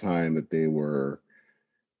was at the time that they were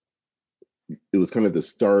it was kind of the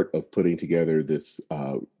start of putting together this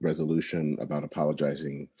resolution about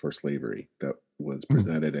apologizing for slavery that was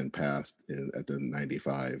presented and passed at the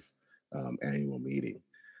 95 annual meeting.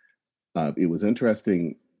 It was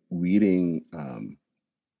interesting reading, and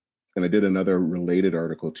I did another related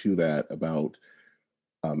article to that about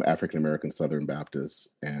African-American Southern Baptists.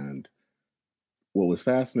 And what was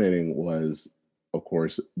fascinating was, of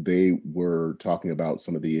course, they were talking about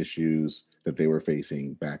some of the issues that they were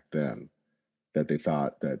facing back then that they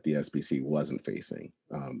thought that the SBC wasn't facing,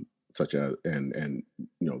 such as, and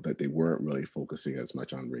that they weren't really focusing as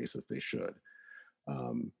much on race as they should,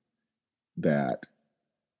 that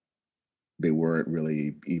they weren't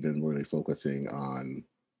really even really focusing on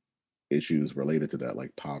issues related to that,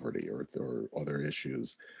 like poverty or other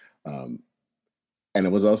issues. And it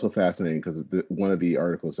was also fascinating because one of the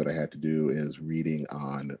articles that I had to do is reading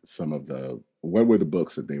on what were the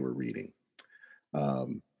books that they were reading.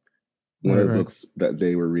 One of the books that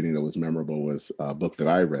they were reading that was memorable was a book that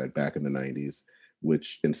I read back in the 90s,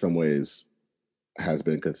 which in some ways has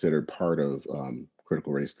been considered part of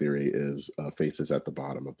critical race theory, is Faces at the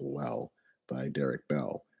Bottom of the Well by Derek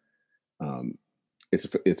Bell.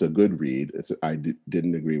 It's a good read. I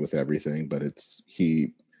didn't agree with everything, but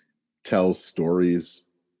he tells stories.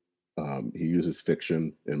 He uses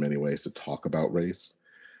fiction in many ways to talk about race.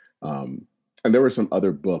 And there were some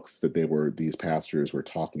other books that these pastors were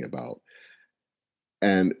talking about.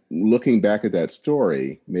 And looking back at that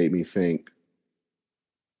story made me think,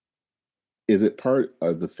 is it part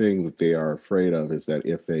of the thing that they are afraid of is that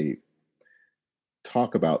if they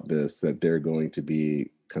talk about this, that they're going to be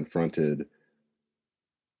confronted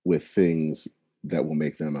with things that will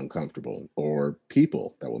make them uncomfortable, or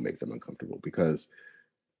people that will make them uncomfortable, because,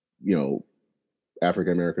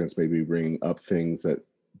 African Americans may be bringing up things that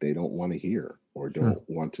they don't want to hear or don't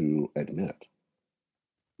want to admit.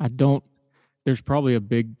 There's probably a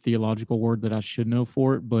big theological word that I should know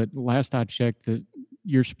for it, but last I checked, that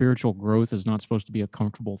your spiritual growth is not supposed to be a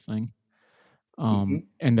comfortable thing.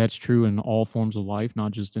 And that's true in all forms of life,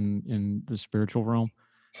 not just in the spiritual realm.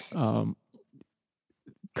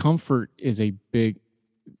 Comfort is a big,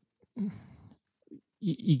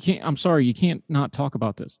 you can't not talk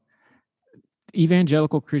about this.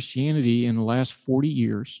 Evangelical Christianity in the last 40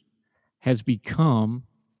 years has become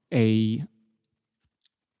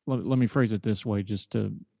let me phrase it this way, just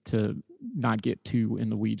to not get too in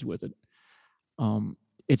the weeds with it.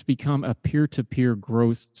 It's become a peer-to-peer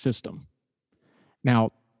growth system.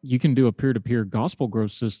 Now, you can do a peer-to-peer gospel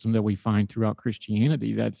growth system that we find throughout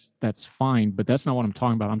Christianity. That's fine, but that's not what I'm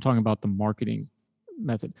talking about. I'm talking about the marketing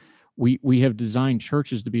method. We have designed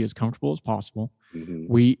churches to be as comfortable as possible.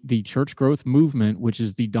 The church growth movement, which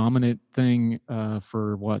is the dominant thing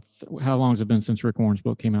for how long has it been since Rick Warren's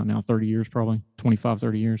book came out now? 30 years, probably 25,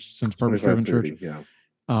 30 years since Purpose Driven Church. Yeah.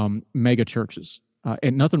 Mega churches.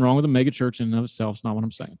 And nothing wrong with a mega church in and of itself. It's not what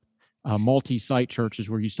I'm saying. Multi-site churches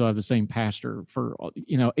where you still have the same pastor for,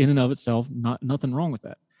 in and of itself, nothing wrong with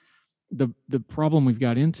that. The problem we've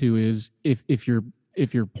got into is if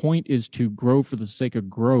your point is to grow for the sake of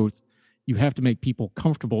growth, you have to make people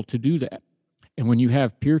comfortable to do that. And when you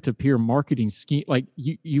have peer-to-peer marketing scheme, like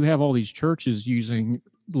you have all these churches using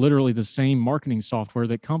literally the same marketing software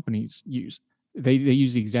that companies use. They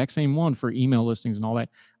use the exact same one for email listings and all that.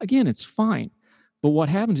 Again, it's fine. But what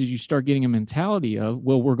happens is you start getting a mentality of,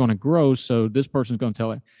 well, we're going to grow, so this person's going to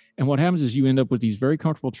tell it. And what happens is you end up with these very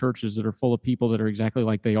comfortable churches that are full of people that are exactly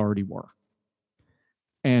like they already were.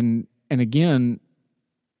 And again,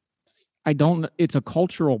 it's a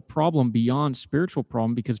cultural problem beyond spiritual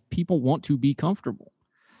problem, because people want to be comfortable.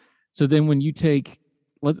 So then when you take,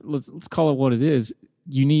 let's call it what it is,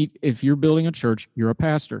 if you're building a church, you're a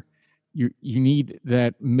pastor, you need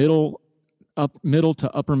that middle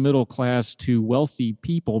to upper middle class to wealthy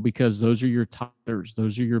people, because those are your tithers,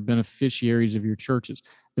 those are your beneficiaries of your churches.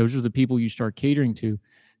 Those are the people you start catering to.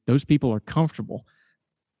 Those people are comfortable.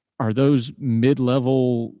 Are those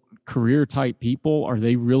mid-level career type people, are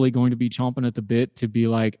they really going to be chomping at the bit to be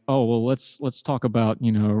like, oh, well, let's talk about,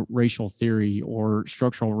 racial theory or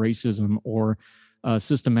structural racism or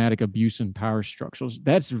systematic abuse and power structures?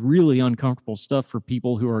 That's really uncomfortable stuff for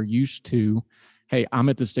people who are used to, hey, I'm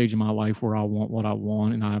at the stage in my life where I want what I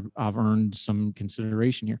want, and I've earned some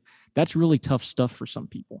consideration here. That's really tough stuff for some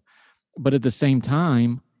people. But at the same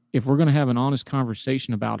time, if we're going to have an honest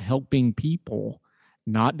conversation about helping people,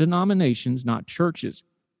 not denominations, not churches,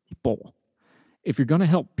 people. If you're going to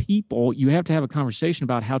help people, you have to have a conversation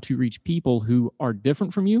about how to reach people who are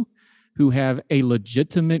different from you, who have a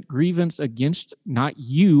legitimate grievance against not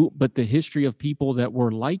you, but the history of people that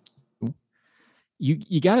were like you.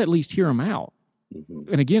 You got to at least hear them out.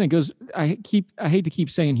 And again, it goes, I hate to keep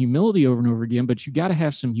saying humility over and over again, but you got to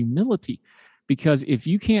have some humility, because if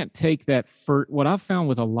you can't take that what I've found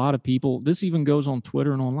with a lot of people, this even goes on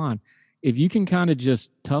Twitter and online, if you can kind of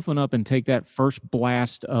just toughen up and take that first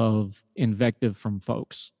blast of invective from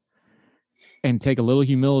folks and take a little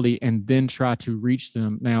humility and then try to reach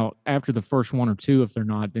them. Now, after the first one or two, if they're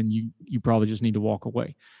not, then you probably just need to walk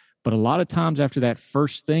away. But a lot of times after that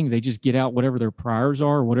first thing, they just get out whatever their priors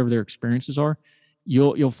are, or whatever their experiences are.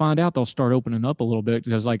 You'll find out they'll start opening up a little bit,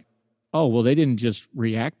 because like, oh, well, they didn't just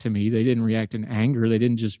react to me. They didn't react in anger. They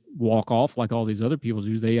didn't just walk off like all these other people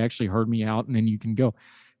do. They actually heard me out, and then you can go.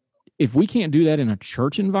 If we can't do that in a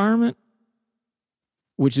church environment,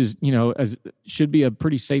 which is, should be a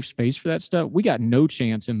pretty safe space for that stuff, we got no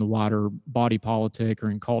chance in the wider body politic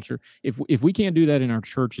or in culture. If we can't do that in our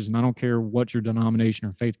churches, and I don't care what your denomination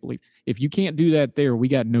or faith belief, if you can't do that there, we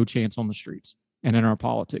got no chance on the streets and in our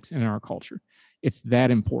politics and in our culture. It's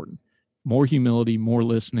that important. More humility, more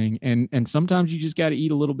listening, and sometimes you just got to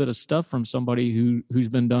eat a little bit of stuff from somebody who's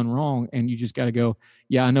been done wrong, and you just got to go,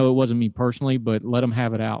 yeah, I know it wasn't me personally, but let them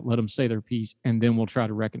have it out, let them say their piece, and then we'll try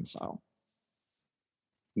to reconcile.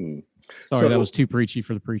 Sorry, that was too preachy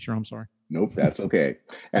for the preacher. I'm sorry. Nope, that's okay.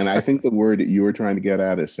 And I think the word that you were trying to get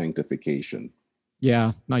at is sanctification.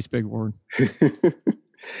 Yeah, nice big word.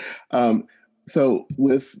 So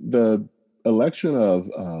with the election of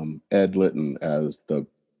Ed Litton as the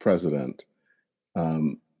president,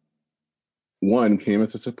 one came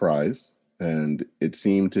as a surprise, and it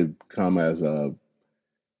seemed to come as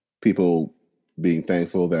people being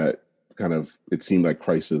thankful that kind of, it seemed like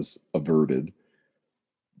crisis averted.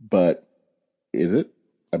 But is it?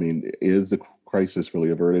 I mean, is the crisis really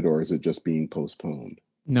averted, or is it just being postponed?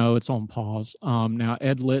 No, it's on pause. Now,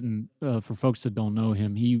 Ed Litton, for folks that don't know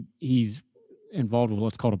him, he's involved with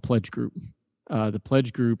what's called a pledge group. The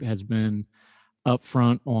pledge group has been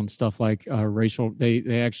upfront on stuff like racial.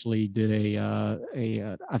 They actually did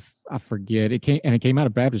I forget, it came out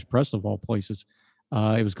of Baptist Press of all places.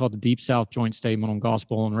 It was called the Deep South Joint Statement on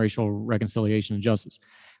Gospel and Racial Reconciliation and Justice.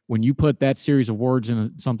 When you put that series of words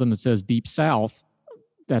in something that says Deep South,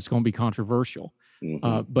 that's going to be controversial.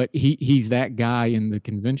 But he's that guy in the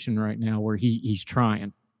convention right now where he's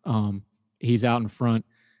trying. He's out in front.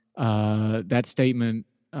 That statement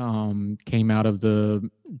came out of the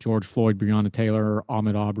George Floyd, Breonna Taylor,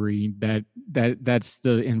 Ahmaud Arbery. That's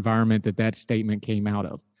the environment that statement came out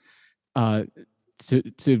of.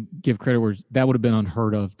 To give credit where that would have been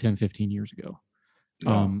unheard of 10, 15 years ago.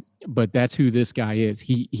 But that's who this guy is.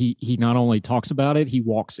 He not only talks about it, he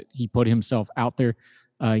walks it. He put himself out there.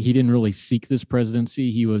 He didn't really seek this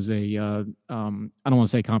presidency. He was I don't want to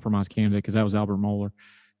say compromise candidate, because that was Albert Mohler.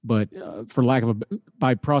 But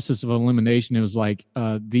by process of elimination, it was like,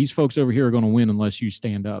 these folks over here are going to win unless you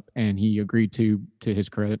stand up. And he agreed to his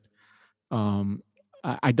credit.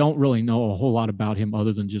 I don't really know a whole lot about him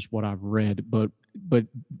other than just what I've read, but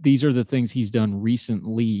these are the things he's done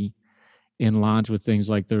recently in lines with things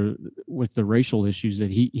like the racial issues that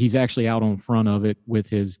he's actually out on front of it with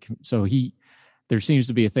his. So there seems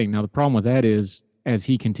to be a thing. Now, the problem with that is, as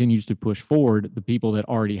he continues to push forward, the people that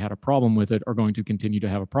already had a problem with it are going to continue to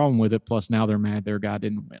have a problem with it. Plus, now they're mad their guy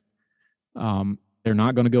didn't win. They're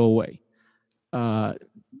not going to go away.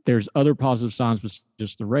 There's other positive signs, but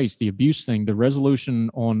just the race, the abuse thing, the resolution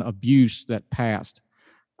on abuse that passed.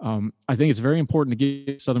 I think it's very important to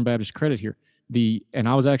give Southern Baptist credit here. And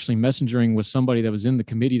I was actually messengering with somebody that was in the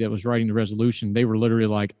committee that was writing the resolution. They were literally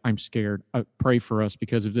like, I'm scared. Pray for us,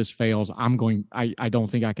 because if this fails, I don't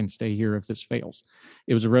think I can stay here if this fails.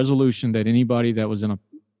 It was a resolution that anybody that was in a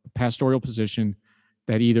pastoral position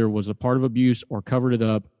that either was a part of abuse or covered it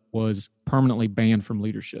up was permanently banned from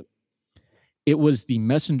leadership. It was the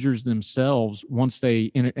messengers themselves, once they,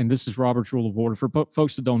 and this is Robert's Rule of Order. For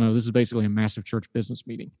folks that don't know, this is basically a massive church business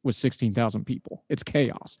meeting with 16,000 people. It's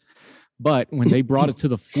chaos. But when they brought it to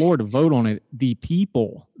the floor to vote on it, the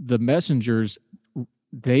people, the messengers,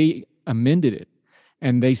 they amended it.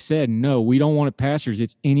 And they said, no, we don't want it pastors.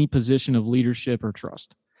 It's any position of leadership or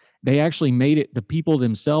trust. They actually made it, the people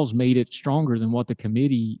themselves made it stronger than what the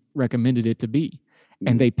committee recommended it to be.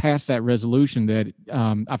 And they passed that resolution that,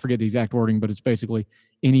 I forget the exact wording, but it's basically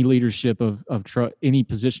any leadership of any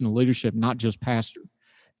position of leadership, not just pastor.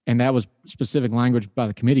 And that was specific language by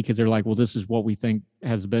the committee, because they're like, well, this is what we think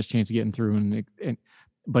has the best chance of getting through.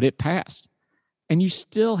 But it passed. And you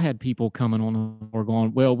still had people coming on or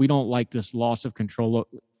going, well, we don't like this loss of control.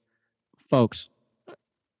 Folks,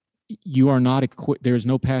 you are not equipped. There is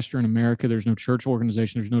no pastor in America. There's no church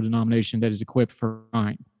organization. There's no denomination that is equipped for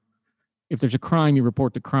crime. If there's a crime, you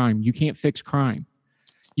report the crime. You can't fix crime.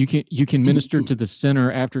 You can minister to the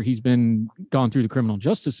sinner after he's been gone through the criminal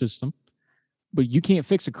justice system, but you can't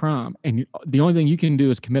fix a crime. And the only thing you can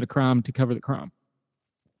do is commit a crime to cover the crime.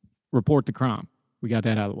 Report the crime. We got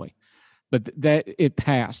that out of the way. But that it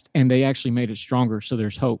passed, and they actually made it stronger, so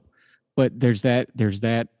there's hope. But there's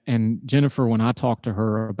that. And Jennifer, when I talked to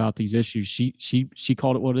her about these issues, she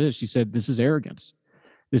called it what it is. She said, this is arrogance.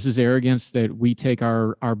 This is arrogance that we take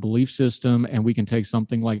our belief system and we can take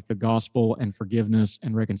something like the gospel and forgiveness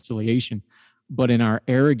and reconciliation. But in our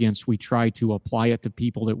arrogance, we try to apply it to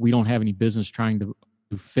people that we don't have any business trying to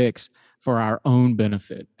fix for our own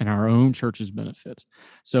benefit and our own church's benefits.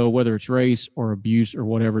 So whether it's race or abuse or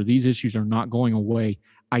whatever, these issues are not going away.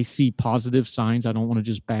 I see positive signs. I don't want to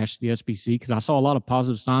just bash the SBC because I saw a lot of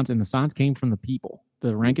positive signs, and the signs came from the people,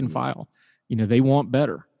 the rank and file. They want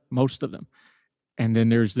better, most of them. And then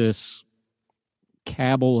there's this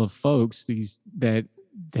cabal of folks that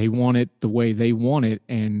they want it the way they want it,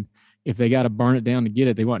 and if they got to burn it down to get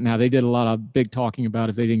it, they want. Now, they did a lot of big talking about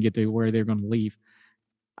if they didn't get to where they're going to leave.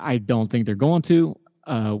 I don't think they're going to.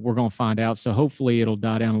 We're going to find out. So hopefully it'll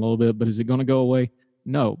die down a little bit. But is it going to go away?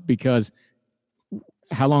 No, because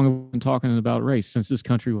how long have we been talking about race since this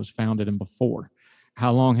country was founded and before?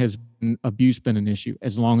 How long has abuse been an issue?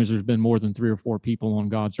 As long as there's been more than 3 or 4 people on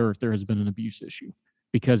God's earth, there has been an abuse issue,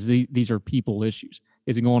 because these are people issues.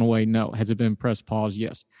 Is it going away? No. Has it been pressed pause?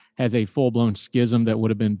 Yes. Has a full-blown schism that would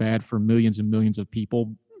have been bad for millions and millions of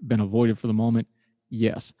people been avoided for the moment?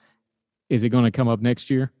 Yes. Is it going to come up next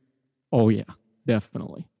year? Oh, yeah,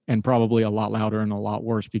 definitely. And probably a lot louder and a lot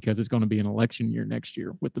worse, because it's going to be an election year next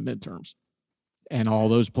year with the midterms. And all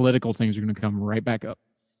those political things are going to come right back up.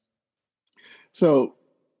 So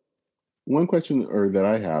one question that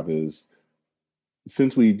I have is,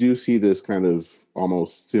 since we do see this kind of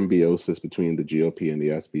almost symbiosis between the GOP and the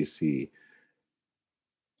SBC,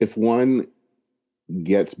 if one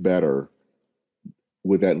gets better,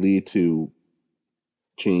 would that lead to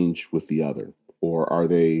change with the other? Or are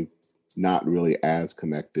they not really as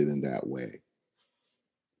connected in that way?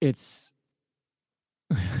 It's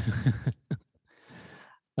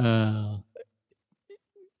how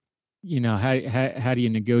do you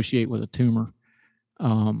negotiate with a tumor?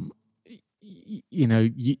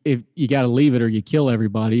 If you got to leave it, or you kill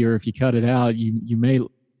everybody, or if you cut it out, you may.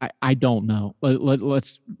 I don't know.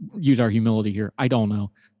 Let's use our humility here. I don't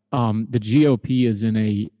know. The GOP is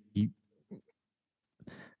in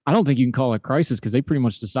I don't think you can call it crisis, because they pretty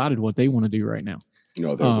much decided what they want to do right now.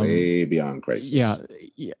 No, they're way beyond crisis. Yeah.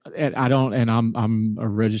 I don't, and I'm a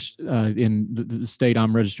registered in the state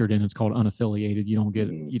I'm registered in. It's called unaffiliated. You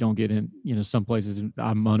don't get in. Some places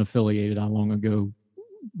I'm unaffiliated. I long ago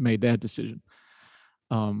made that decision.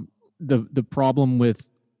 The problem with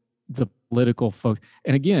the political folks,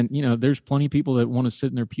 and again, there's plenty of people that want to sit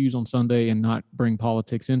in their pews on Sunday and not bring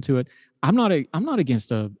politics into it. I'm not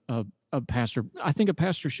against a pastor. I think a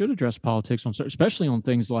pastor should address politics especially on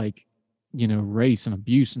things like, race and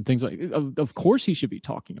abuse and things like. Of course, he should be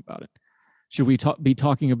talking about it. Should we be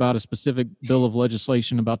talking about a specific bill of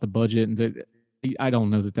legislation about the budget? And I don't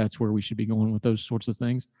know that that's where we should be going with those sorts of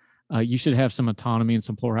things. You should have some autonomy and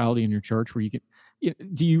some plurality in your church where you can.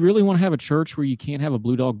 Do you really want to have a church where you can't have a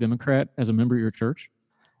blue dog Democrat as a member of your church,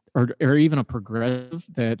 or even a progressive?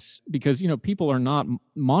 That's because people are not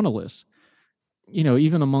monoliths.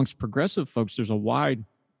 Even amongst progressive folks, there's a wide.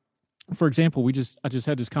 For example, I just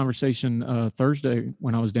had this conversation Thursday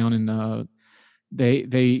when I was down in.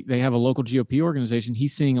 They have a local GOP organization.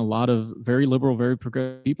 He's seeing a lot of very liberal, very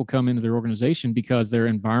progressive people come into their organization because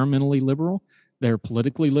they're environmentally liberal, they're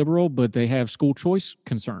politically liberal, but they have school choice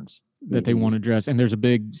concerns that they want to address. And there's a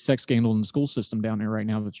big sex scandal in the school system down there right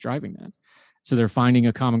now that's driving that. So they're finding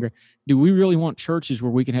a common ground. Do we really want churches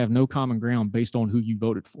where we can have no common ground based on who you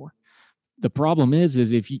voted for? The problem is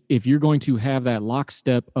if you're going to have that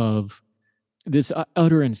lockstep of this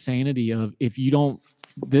utter insanity of, if you don't,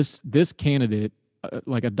 this candidate,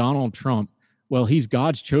 like a Donald Trump, well, he's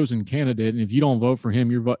God's chosen candidate, and if you don't vote for him,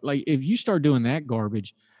 you're like, if you start doing that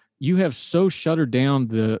garbage, you have so shuttered down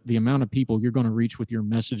the amount of people you're going to reach with your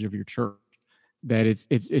message of your church that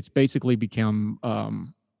it's basically become,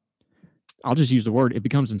 I'll just use the word, it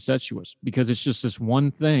becomes incestuous, because it's just this one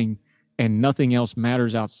thing and nothing else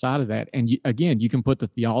matters outside of that. And you can put the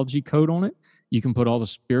theology code on it, you can put all the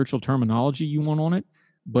spiritual terminology you want on it,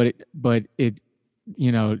 but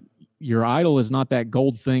your idol is not that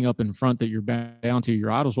gold thing up in front that you're bound to.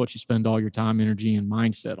 Your idol is what you spend all your time, energy, and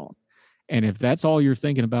mindset on. And if that's all you're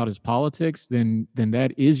thinking about is politics, then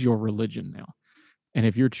that is your religion now. And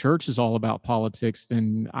if your church is all about politics,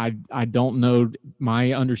 then I don't know,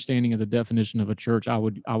 my understanding of the definition of a church, I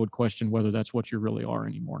would question whether that's what you really are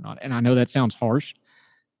anymore or not. And I know that sounds harsh,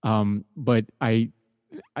 But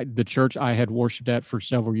the church I had worshiped at for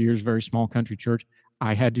several years, very small country church,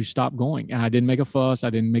 I had to stop going. And I didn't make a fuss. I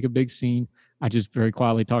didn't make a big scene. I just very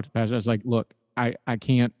quietly talked to the pastor. I was like, look, I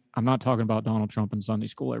can't, I'm not talking about Donald Trump in Sunday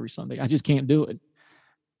school every Sunday. I just can't do it.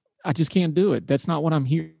 I just can't do it. That's not what I'm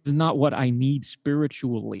here. It's not what I need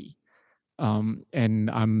spiritually. And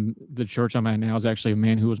the church I'm at now is actually a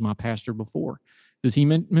man who was my pastor before. Does he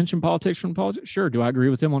mention politics from politics? Sure. Do I agree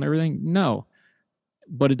with him on everything? No,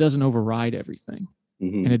 but it doesn't override everything.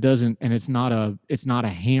 Mm-hmm. And it doesn't, and it's not a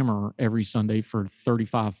hammer every Sunday for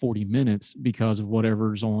 35, 40 minutes because of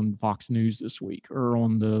whatever's on Fox News this week or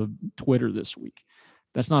on the Twitter this week.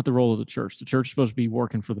 That's not the role of the church. The church is supposed to be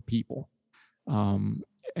working for the people.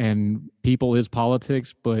 And people is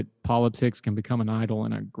politics, but politics can become an idol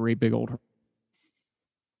and a great big old.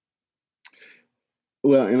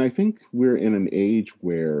 Well, and I think we're in an age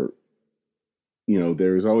where,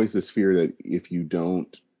 there's always this fear that if you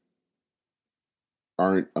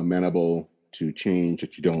aren't amenable to change,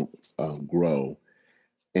 that you don't grow.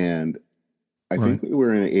 And I think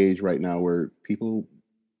we're in an age right now where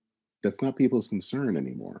that's not people's concern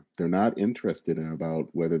anymore. They're not interested in about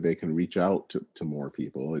whether they can reach out to more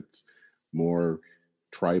people. It's more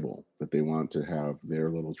tribal, that they want to have their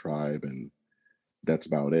little tribe, and that's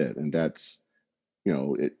about it. And that's,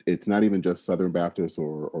 it's not even just Southern Baptist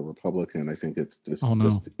or Republican. I think it's just,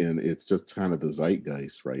 it's just kind of the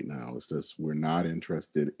zeitgeist right now. It's just, we're not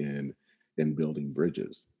interested in building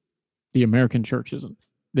bridges. The American church isn't.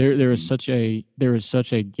 There is such a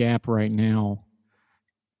gap right now.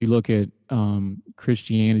 You look at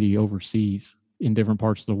Christianity overseas in different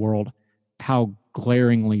parts of the world, how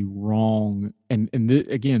glaringly wrong, and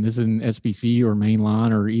again, this isn't SBC or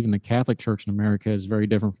mainline or even the Catholic Church in America is very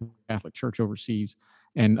different from the Catholic Church overseas,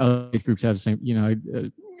 and other faith groups have the same.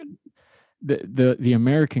 The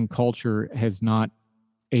American culture has not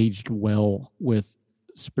aged well with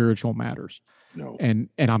spiritual matters. No. And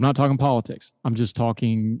I'm not talking politics. I'm just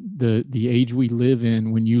talking the age we live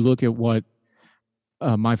in. When you look at what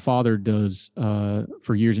my father does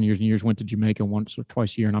for years and years and years, went to Jamaica once or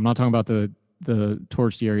twice a year. And I'm not talking about the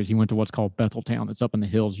touristy areas. He went to what's called Betheltown. It's up in the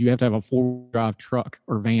hills. You have to have a 4-wheel-drive truck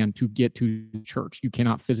or van to get to the church. You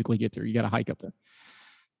cannot physically get there. You got to hike up there.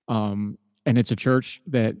 And it's a church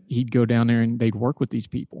that he'd go down there and they'd work with these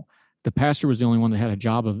people. The pastor was the only one that had a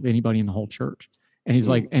job of anybody in the whole church. And he's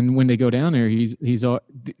like, and when they go down there, he's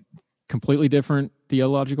completely different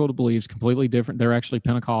theological beliefs, completely different. They're actually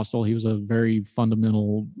Pentecostal. He was a very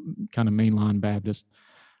fundamental kind of mainline Baptist.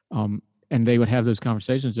 And they would have those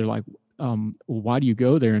conversations. They're like, well, why do you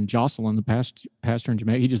go there? And Jocelyn, the pastor in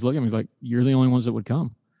Jamaica, he just looked at me like, you're the only ones that would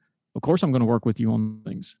come. Of course I'm going to work with you on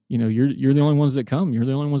things. You're the only ones that come. You're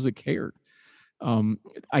the only ones that cared.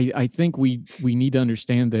 I think we need to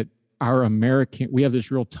understand that we have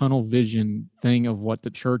this real tunnel vision thing of what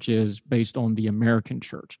the church is based on the American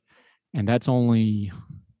church. And that's only,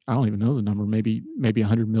 I don't even know the number, maybe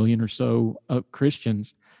 100 million or so of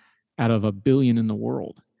Christians out of 1 billion in the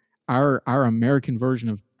world. Our American version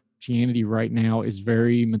of Christianity right now is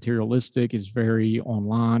very materialistic, is very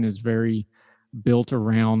online, is very built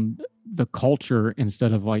around the culture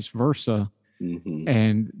instead of vice versa. Mm-hmm.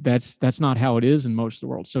 And that's not how it is in most of the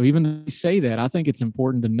world. So even though we say that, I think it's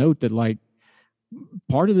important to note that like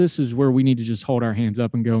part of this is where we need to just hold our hands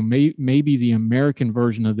up and go, maybe the American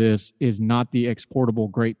version of this is not the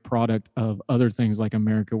exportable great product of other things like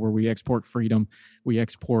America, where we export freedom, we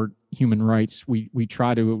export human rights, we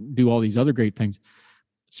try to do all these other great things.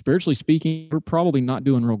 Spiritually speaking, we're probably not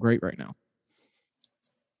doing real great right now.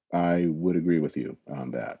 I would agree with you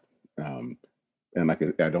on that. And I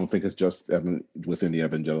don't think it's just within the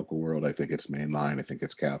evangelical world. I think it's mainline. I think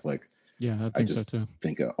it's Catholic. Yeah, I think so too. I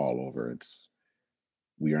think all over.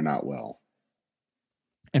 We are not well.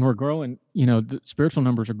 And we're growing, the spiritual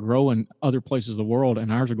numbers are growing other places of the world,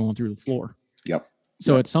 and ours are going through the floor. Yep.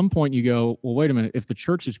 So at some point you go, well, wait a minute. If the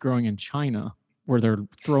church is growing in China, where they're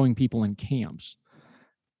throwing people in camps,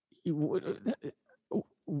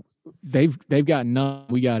 they've got none.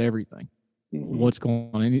 We got everything. Mm-hmm. What's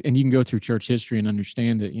going on? And you can go through church history and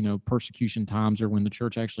understand that, persecution times are when the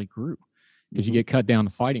church actually grew, because you get cut down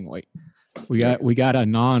to fighting weight. We got a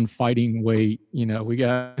non-fighting weight, we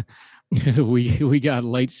got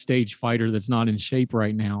late stage fighter that's not in shape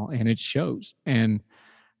right now, and it shows. And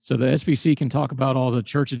so the SBC can talk about all the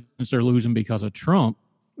churches they're losing because of Trump.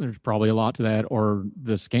 There's probably a lot to that, or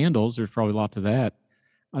the scandals. There's probably a lot to that.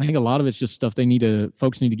 I think a lot of it's just stuff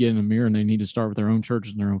folks need to get in the mirror, and they need to start with their own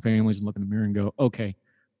churches and their own families and look in the mirror and go, okay,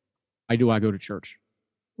 why do I go to church?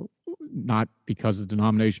 Not because of the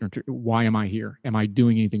denomination, why am I here? Am I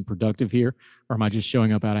doing anything productive here? Or am I just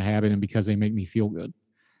showing up out of habit and because they make me feel good?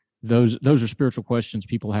 those are spiritual questions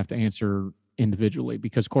people have to answer individually,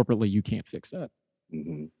 because corporately you can't fix that.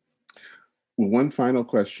 Mm-hmm. Well, one final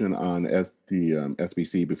question on the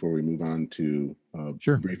SBC before we move on to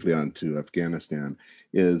briefly on to Afghanistan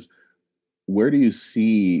is, where do you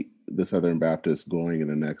see the Southern Baptists going in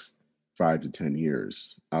the next 5 to 10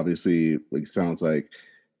 years? Obviously, it sounds like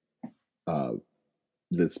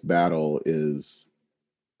this battle is,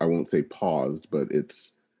 I won't say paused, but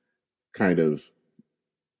it's kind of,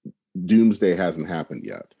 doomsday hasn't happened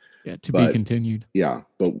yet. Yeah, be continued. Yeah,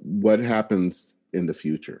 but what happens in the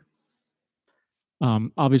future?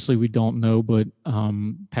 Obviously, we don't know, but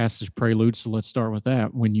past is prelude. So let's start with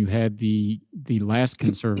that. When you had the last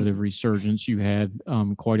conservative resurgence, you had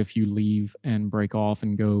quite a few leave and break off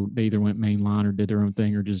and go. They either went mainline or did their own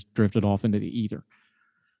thing or just drifted off into the ether.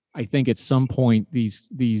 I think at some point these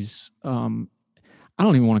I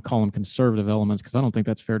don't even want to call them conservative elements, because I don't think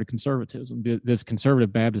that's fair to conservatism. This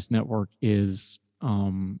conservative Baptist network is,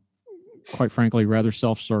 quite frankly, rather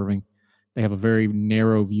self-serving. They have a very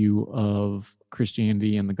narrow view of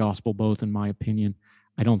Christianity and the gospel, both, in my opinion.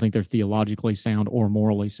 I don't think they're theologically sound or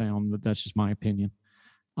morally sound, but that's just my opinion.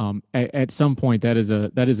 At some point, that is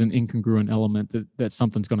an incongruent element that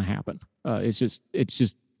something's going to happen.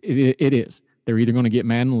 It is. They're either going to get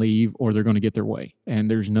mad and leave, or they're going to get their way, and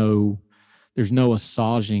there's no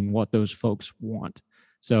assuaging what those folks want.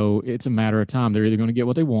 So it's a matter of time. They're either going to get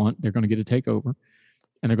what they want, they're going to get a takeover,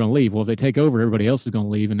 and they're going to leave. Well, if they take over, everybody else is going to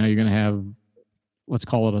leave, and now you're going to have, let's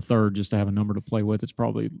call it a third, just to have a number to play with. It's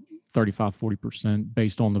probably 35-40%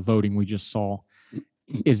 based on the voting we just saw.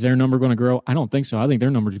 Is their number going to grow? I don't think so. I think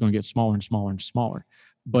their number is going to get smaller and smaller and smaller,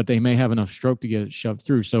 but they may have enough stroke to get it shoved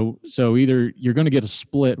through. So either you're going to get a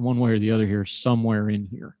split one way or the other here, somewhere in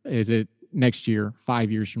here. Is it next year,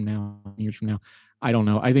 5 years from now, years from now? I don't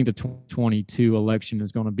know. I think the 2022 election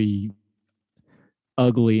is going to be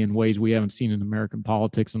ugly in ways we haven't seen in American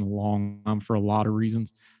politics in a long time, for a lot of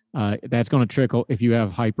reasons. That's going to trickle if you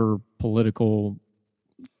have hyper political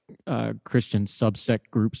Christian subsect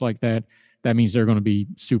groups like that. That means they're going to be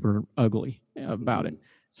super ugly about it.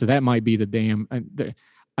 So that might be the damn.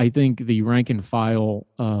 I think the rank and file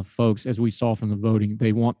folks, as we saw from the voting,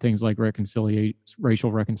 they want things like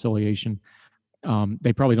racial reconciliation.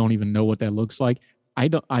 They probably don't even know what that looks like. I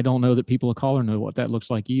don't know that people of color know what that looks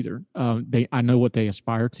like either. I know what they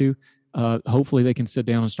aspire to. Hopefully they can sit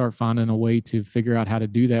down and start finding a way to figure out how to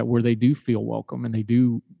do that, where they do feel welcome and they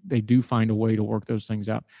do find a way to work those things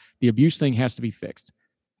out. The abuse thing has to be fixed.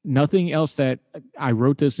 Nothing else. That I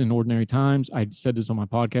wrote this in Ordinary Times. I said this on my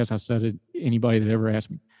podcast. I said it, anybody that ever asked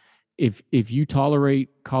me, if you tolerate,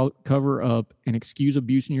 cover up, and excuse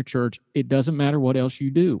abuse in your church, it doesn't matter what else you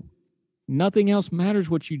do. Nothing else matters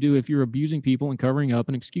what you do if you're abusing people and covering up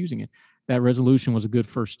and excusing it. That resolution was a good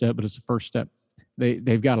first step, but it's the first step.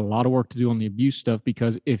 They've got a lot of work to do on the abuse stuff,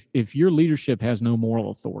 because if your leadership has no moral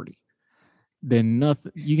authority, then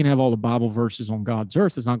nothing. You can have all the Bible verses on God's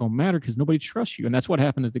earth. It's not going to matter, because nobody trusts you. And that's what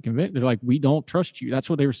happened at the convention. They're like, we don't trust you.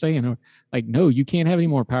 That's what they were saying. Like, no, you can't have any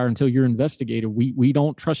more power until you're investigated. We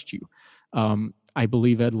don't trust you. I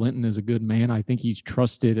believe Ed Linton is a good man. I think he's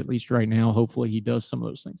trusted, at least right now. Hopefully he does some of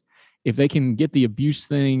those things. If they can get the abuse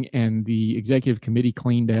thing and the executive committee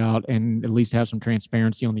cleaned out, and at least have some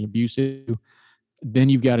transparency on the abuse issue, then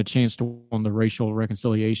you've got a chance to on the racial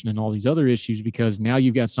reconciliation and all these other issues, because now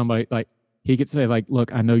you've got somebody like, he could say, like,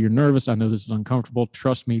 look, I know you're nervous. I know this is uncomfortable.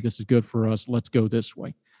 Trust me, this is good for us. Let's go this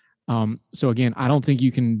way. So again, I don't think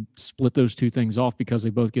you can split those two things off, because they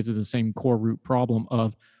both get to the same core root problem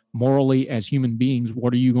of, morally, as human beings,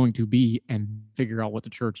 what are you going to be, and figure out what the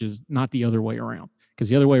church is, not the other way around. Because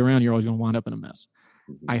the other way around, you're always going to wind up in a mess.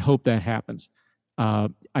 I hope that happens. I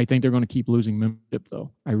think they're going to keep losing membership,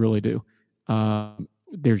 though. I really do.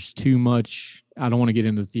 There's too much. I don't want to get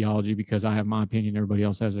into theology, because I have my opinion. Everybody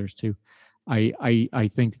else has theirs too. I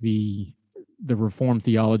think the Reformed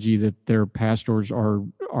theology that their pastors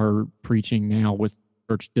are preaching now with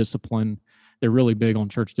church discipline, they're really big on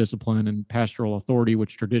church discipline and pastoral authority,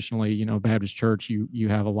 which traditionally, Baptist church, you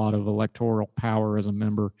have a lot of electoral power as a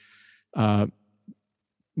member.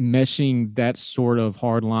 Meshing that sort of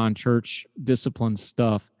hardline church discipline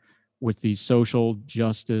stuff with the social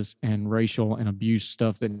justice and racial and abuse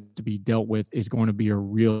stuff that needs to be dealt with is going to be a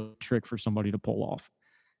real trick for somebody to pull off.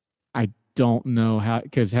 I don't know how,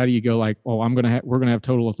 because how do you go like, oh, we're going to have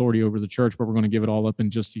total authority over the church, but we're going to give it all up in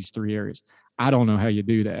just these three areas. I don't know how you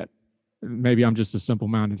do that. Maybe I'm just a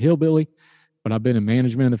simple-minded hillbilly, but I've been in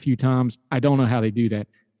management a few times. I don't know how they do that.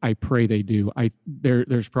 I pray they do.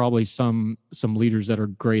 There's probably some leaders that are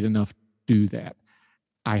great enough to do that.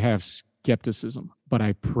 I have skepticism, but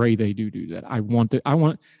I pray they do that. I want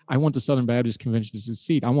the Southern Baptist Convention to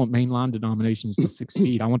succeed. I want mainline denominations to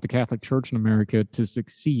succeed. I want the Catholic Church in America to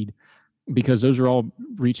succeed, because those are all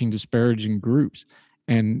reaching disparaging groups.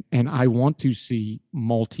 And I want to see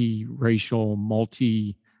multiracial,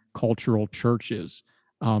 multicultural churches,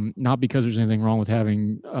 not because there's anything wrong with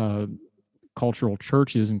having cultural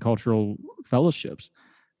churches and cultural fellowships,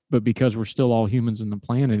 but because we're still all humans on the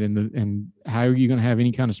planet. And how are you going to have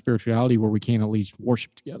any kind of spirituality where we can't at least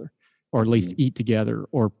worship together, or at least eat together,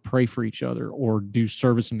 or pray for each other, or do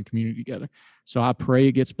service in the community together? So I pray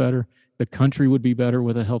it gets better. The country would be better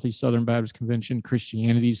with a healthy Southern Baptist Convention.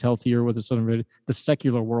 Christianity's healthier with a Southern Baptist. The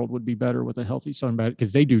secular world would be better with a healthy Southern Baptist,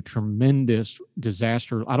 because they do tremendous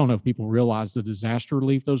disaster. I don't know if people realize the disaster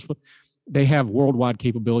relief. They have worldwide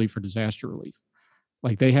capability for disaster relief.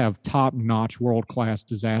 Like, they have top-notch, world-class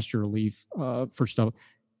disaster relief for stuff.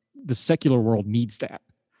 The secular world needs that.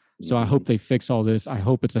 So I hope they fix all this. I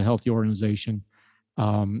hope it's a healthy organization.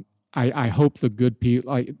 I hope the good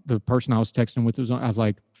people, like the person I was texting with, I was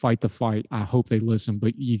like, fight the fight. I hope they listen,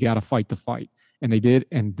 but you got to fight the fight. And they did,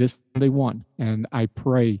 and they won. And I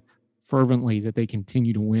pray fervently that they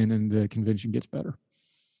continue to win and the convention gets better.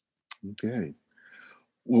 Okay.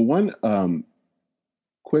 Well, one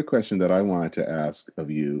quick question that I wanted to ask of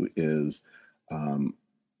you is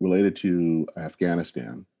related to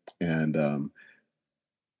Afghanistan. And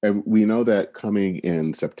we know that coming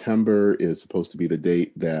in September is supposed to be the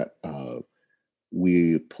date that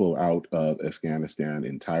we pull out of Afghanistan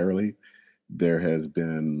entirely. There has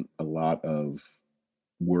been a lot of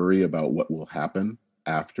worry about what will happen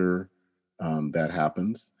after that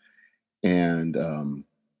happens. And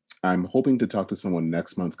I'm hoping to talk to someone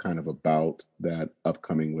next month kind of about that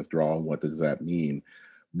upcoming withdrawal and what does that mean.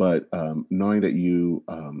 But knowing that you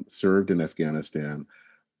served in Afghanistan,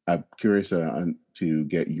 I'm curious to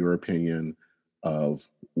get your opinion of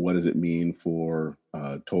what does it mean for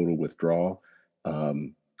total withdrawal.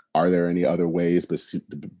 Are there any other ways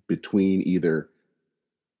between either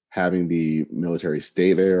having the military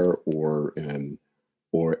stay there and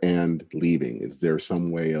leaving? Is there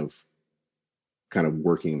some way of kind of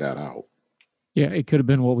working that out? Yeah, it could have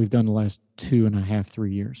been what we've done the last 2.5,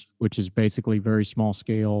 3 years, which is basically very small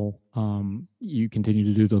scale. You continue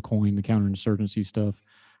to do the the counterinsurgency stuff.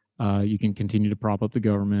 You can continue to prop up the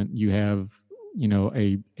government. You have,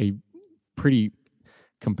 a pretty,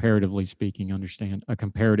 comparatively speaking, a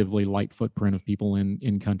comparatively light footprint of people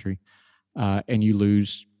in country, and you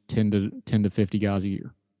lose 10 to 50 guys a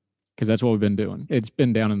year, because that's what we've been doing. It's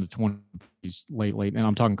been down in the 20s lately, and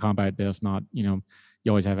I'm talking combat deaths, not, you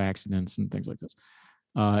always have accidents and things like this.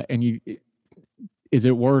 Is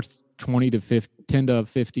it worth 10 to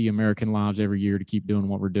 50 American lives every year to keep doing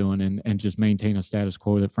what we're doing and just maintain a status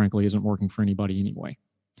quo that frankly isn't working for anybody anyway?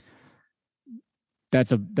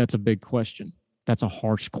 That's a big question. That's a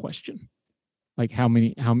harsh question. Like, how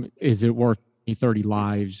is it worth 30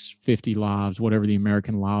 lives, 50 lives, whatever the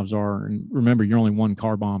American lives are? And remember, you're only one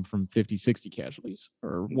car bomb from 50, 60 casualties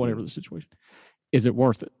or whatever the situation. Is it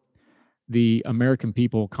worth it? The American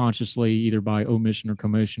people consciously, either by omission or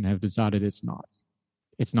commission, have decided it's not.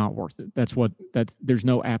 It's not worth it. There's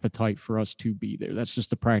no appetite for us to be there. That's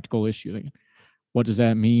just a practical issue. What does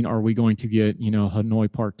that mean? Are we going to get,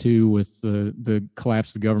 Hanoi Part 2 with the collapse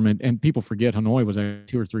of the government? And people forget Hanoi was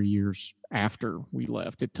 2 or 3 years after we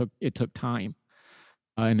left. It took time,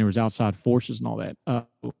 and there was outside forces and all that.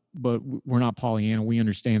 But we're not Pollyanna. We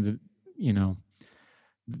understand that,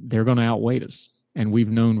 they're going to outweigh us. And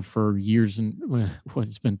we've known for years, and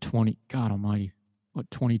it's been 20, God almighty,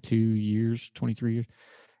 22 years, 23 years.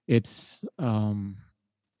 It's, I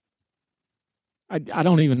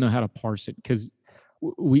don't even know how to parse it, because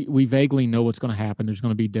we vaguely know what's going to happen. There's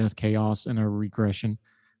going to be death, chaos, and a regression.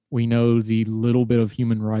 We know the little bit of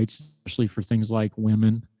human rights, especially for things like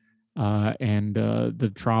women and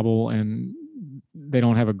the tribal, and they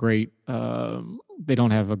don't have a great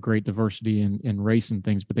diversity in race and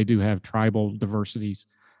things, but they do have tribal diversities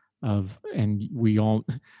and we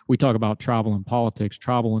talk about tribal in politics.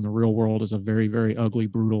 Tribal in the real world is a very, very ugly,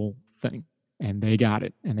 brutal thing, and they got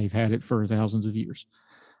it, and they've had it for thousands of years.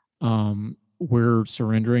 We're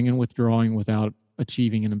surrendering and withdrawing without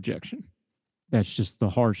achieving an objection. That's just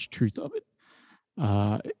the harsh truth of it.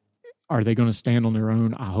 Are they going to stand on their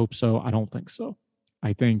own? I hope so. I don't think so.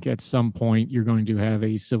 I think at some point you're going to have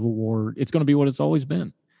a civil war. It's going to be what it's always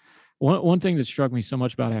been. One thing that struck me so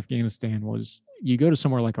much about Afghanistan was you go to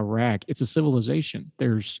somewhere like Iraq, it's a civilization.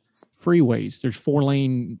 There's freeways, there's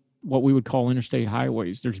 4-lane, what we would call interstate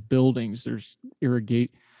highways, there's buildings, there's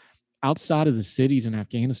irrigate. Outside of the cities in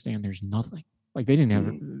Afghanistan, there's nothing. Like, they didn't have,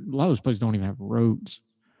 a lot of those places don't even have roads.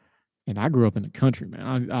 And I grew up in the country,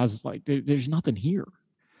 man. I was like, there's nothing here.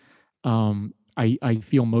 I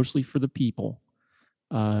feel mostly for the people,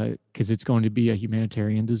 because it's going to be a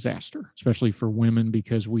humanitarian disaster, especially for women,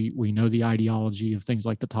 because we know the ideology of things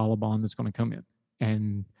like the Taliban that's going to come in,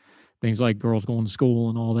 and things like girls going to school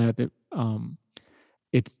and all that.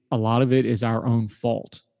 It's a lot of it is our own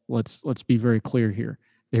fault. Let's be very clear here.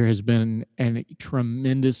 There has been a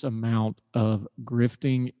tremendous amount of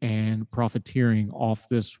grifting and profiteering off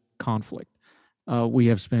this conflict. We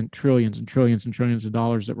have spent trillions and trillions and trillions of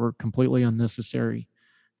dollars that were completely unnecessary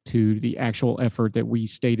to the actual effort that we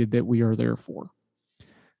stated that we are there for.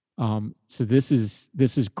 So this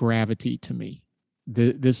is gravity to me.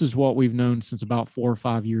 This is what we've known since about 4 or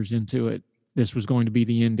 5 years into it. This was going to be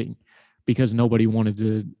the ending, because nobody wanted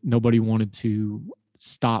to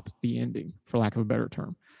stop the ending, for lack of a better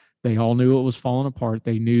term. They all knew it was falling apart.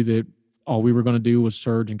 They knew that all we were going to do was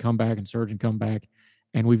surge and come back and surge and come back.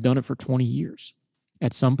 And we've done it for 20 years.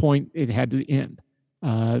 At some point, it had to end.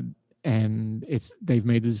 And they've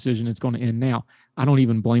made the decision it's going to end now. I don't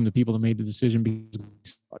even blame the people that made the decision,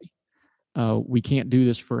 because we can't do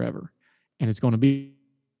this forever. And it's going to be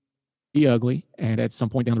ugly. And at some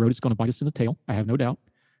point down the road, it's going to bite us in the tail. I have no doubt.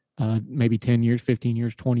 Maybe 10 years, 15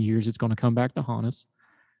 years, 20 years, it's going to come back to haunt us.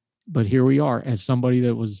 But here we are, as somebody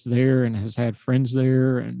that was there and has had friends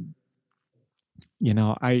there. And,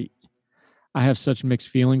 I have such mixed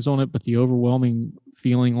feelings on it, but the overwhelming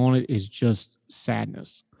feeling on it is just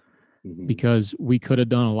sadness, because we could have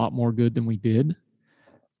done a lot more good than we did.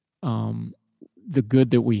 The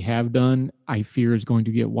good that we have done, I fear, is going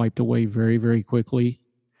to get wiped away very, very quickly.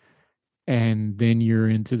 And then you're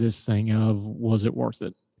into this thing of, was it worth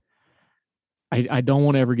it? I don't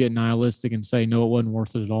want to ever get nihilistic and say, no, it wasn't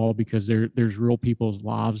worth it at all, because there's real people's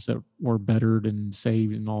lives that were bettered and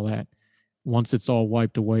saved and all that. Once it's all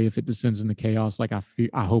wiped away, if it descends into chaos, like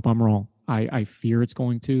I hope I'm wrong. I fear it's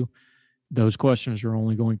going to. Those questions are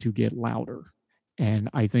only going to get louder. And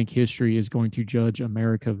I think history is going to judge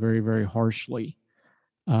America very, very harshly.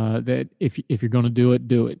 That if you're going to do it,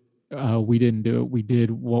 do it. We didn't do it. We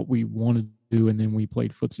did what we wanted to do, and then we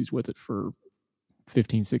played footsies with it for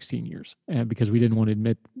 15, 16 years, and because we didn't want to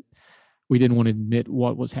admit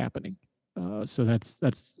what was happening. So that's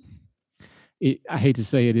it. I hate to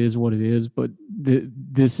say it is what it is, but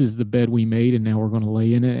this is the bed we made, and now we're going to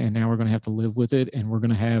lay in it, and now we're going to have to live with it, and we're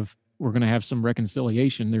going to have some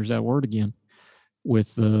reconciliation. There's that word again,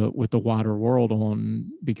 with the wider world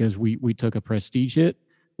on, because we took a prestige hit,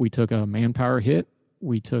 we took a manpower hit,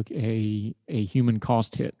 we took a human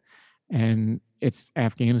cost hit, and it's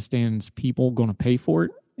Afghanistan's people going to pay for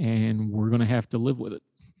it, and we're going to have to live with it.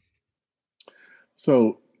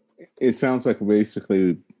 So it sounds like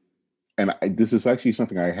basically, and this is actually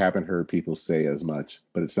something I haven't heard people say as much,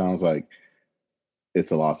 but it sounds like it's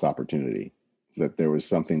a lost opportunity, that there was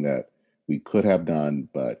something that we could have done,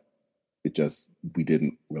 but we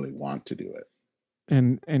didn't really want to do it.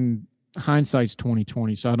 And hindsight's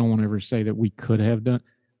 2020, so I don't want to ever say that we could have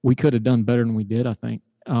done better than we did, I think.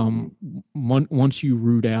 Once you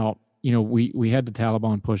root out, we had the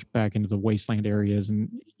Taliban push back into the wasteland areas,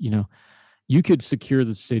 and you could secure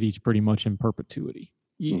the cities pretty much in perpetuity.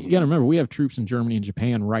 You got to remember, we have troops in Germany and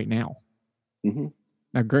Japan right now.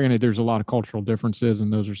 Now, granted, there's a lot of cultural differences,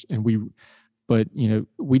 and but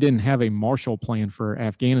we didn't have a Marshall Plan for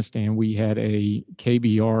Afghanistan. We had a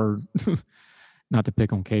KBR. Not to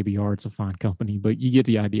pick on KBR, it's a fine company, but you get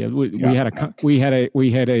the idea. We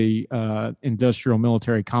had a industrial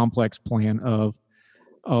military complex plan of,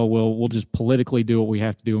 we'll just politically do what we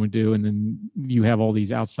have to do, and then you have all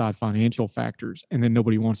these outside financial factors, and then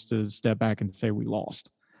nobody wants to step back and say we lost.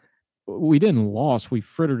 We didn't lose. We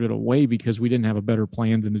frittered it away because we didn't have a better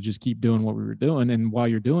plan than to just keep doing what we were doing. And while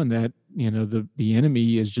you're doing that, the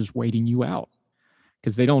enemy is just waiting you out,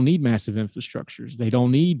 because they don't need massive infrastructures. They don't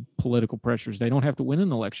need political pressures. They don't have to win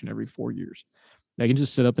an election every 4 years. They can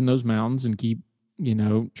just sit up in those mountains and keep,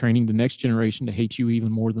 training the next generation to hate you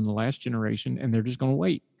even more than the last generation. And they're just going to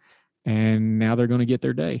wait. And now they're going to get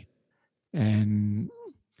their day. And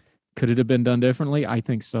could it have been done differently? I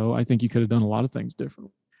think so. I think you could have done a lot of things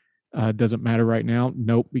differently. Does it matter right now?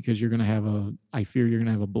 Nope, because I fear you're going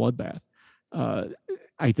to have a bloodbath.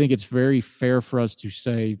 I think it's very fair for us to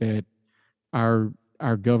say that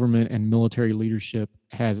our government and military leadership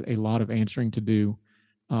has a lot of answering to do,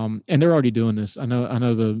 and they're already doing this. I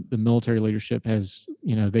know the military leadership has,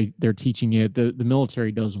 they're teaching it. The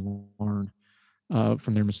military does learn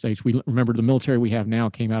from their mistakes. We remember the military we have now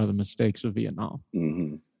came out of the mistakes of Vietnam.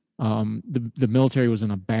 The military was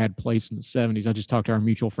in a bad place in the 70s. I just talked to our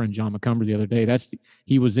mutual friend John McCumber the other day.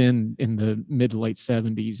 He was in the mid to late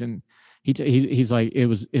 70s, and He's like, it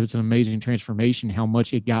was an amazing transformation, how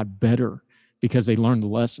much it got better because they learned the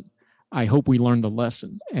lesson. I hope we learned the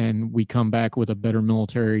lesson and we come back with a better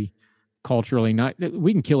military culturally. Not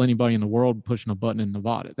we can kill anybody in the world pushing a button in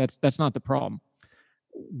Nevada. That's not the problem.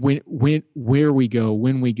 Where we go,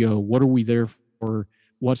 when we go, what are we there for?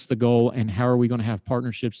 What's the goal, and how are we going to have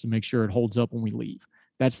partnerships to make sure it holds up when we leave?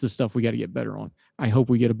 That's the stuff we got to get better on. I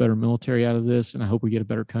hope we get a better military out of this, and I hope we get a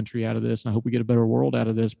better country out of this, and I hope we get a better world out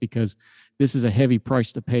of this, because this is a heavy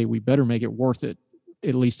price to pay. We better make it worth it,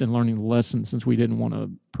 at least in learning the lesson, since we didn't want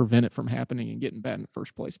to prevent it from happening and getting bad in the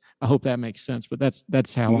first place. I hope that makes sense, but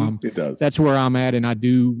that's how it does. That's where I'm at, and I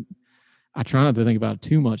try not to think about it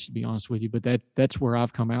too much, to be honest with you, but that's where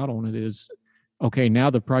I've come out on it is, okay,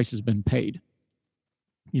 now the price has been paid.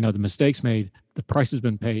 The mistakes made, the price has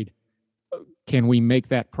been paid. Can we make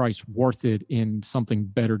that price worth it in something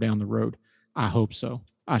better down the road? I hope so.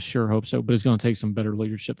 I sure hope so, but it's going to take some better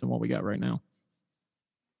leadership than what we got right now.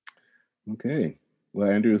 Okay. Well,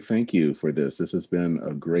 Andrew, thank you for this. This has been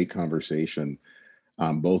a great conversation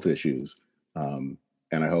on both issues. And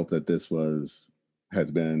I hope that this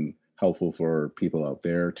has been helpful for people out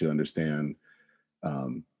there to understand,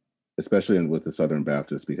 especially with the Southern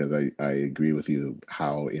Baptists, because I agree with you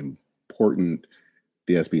how important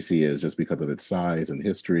the SBC is just because of its size and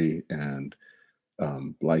history. And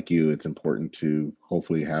like you, it's important to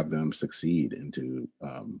hopefully have them succeed into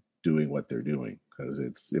doing what they're doing, because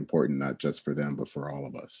it's important not just for them, but for all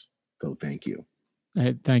of us. So thank you.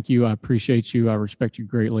 Thank you. I appreciate you. I respect you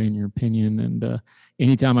greatly in your opinion. And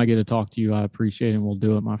anytime I get to talk to you, I appreciate it, and we'll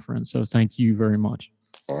do it, my friend. So thank you very much.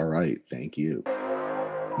 All right. Thank you.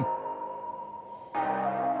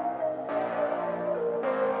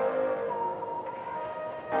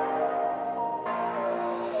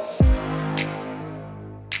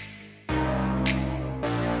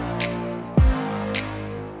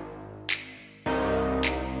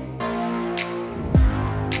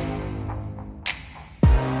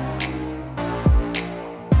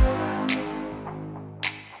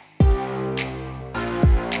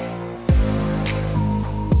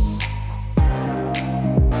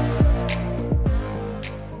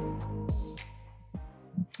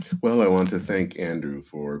 Well, I want to thank Andrew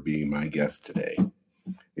for being my guest today.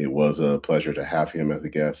 It was a pleasure to have him as a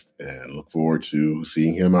guest, and look forward to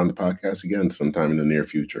seeing him on the podcast again sometime in the near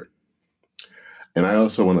future. And I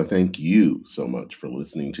also want to thank you so much for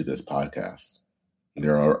listening to this podcast.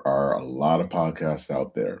 There are a lot of podcasts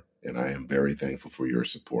out there, and I am very thankful for your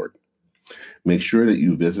support. Make sure that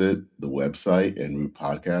you visit the website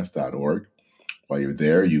enroutepodcast.org. While you're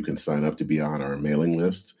there, you can sign up to be on our mailing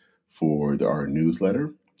list for our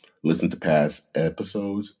newsletter, listen to past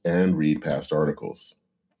episodes, and read past articles.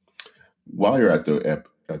 While you're at the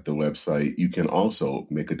website, you can also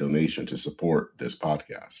make a donation to support this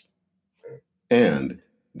podcast. And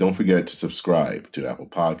don't forget to subscribe to Apple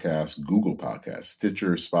Podcasts, Google Podcasts,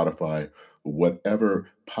 Stitcher, Spotify, or whatever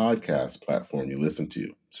podcast platform you listen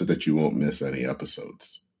to, so that you won't miss any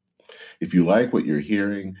episodes. If you like what you're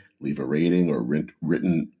hearing, leave a rating or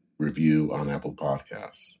written review on Apple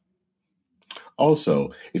Podcasts.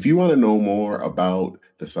 Also, if you want to know more about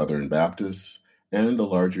the Southern Baptists and the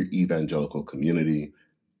larger evangelical community,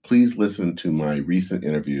 please listen to my recent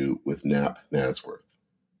interview with Knapp Nasworth.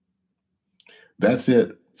 That's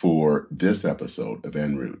it for this episode of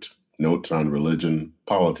En Route, Notes on Religion,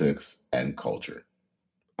 Politics, and Culture.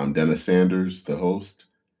 I'm Dennis Sanders, the host.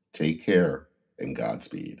 Take care and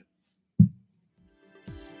Godspeed.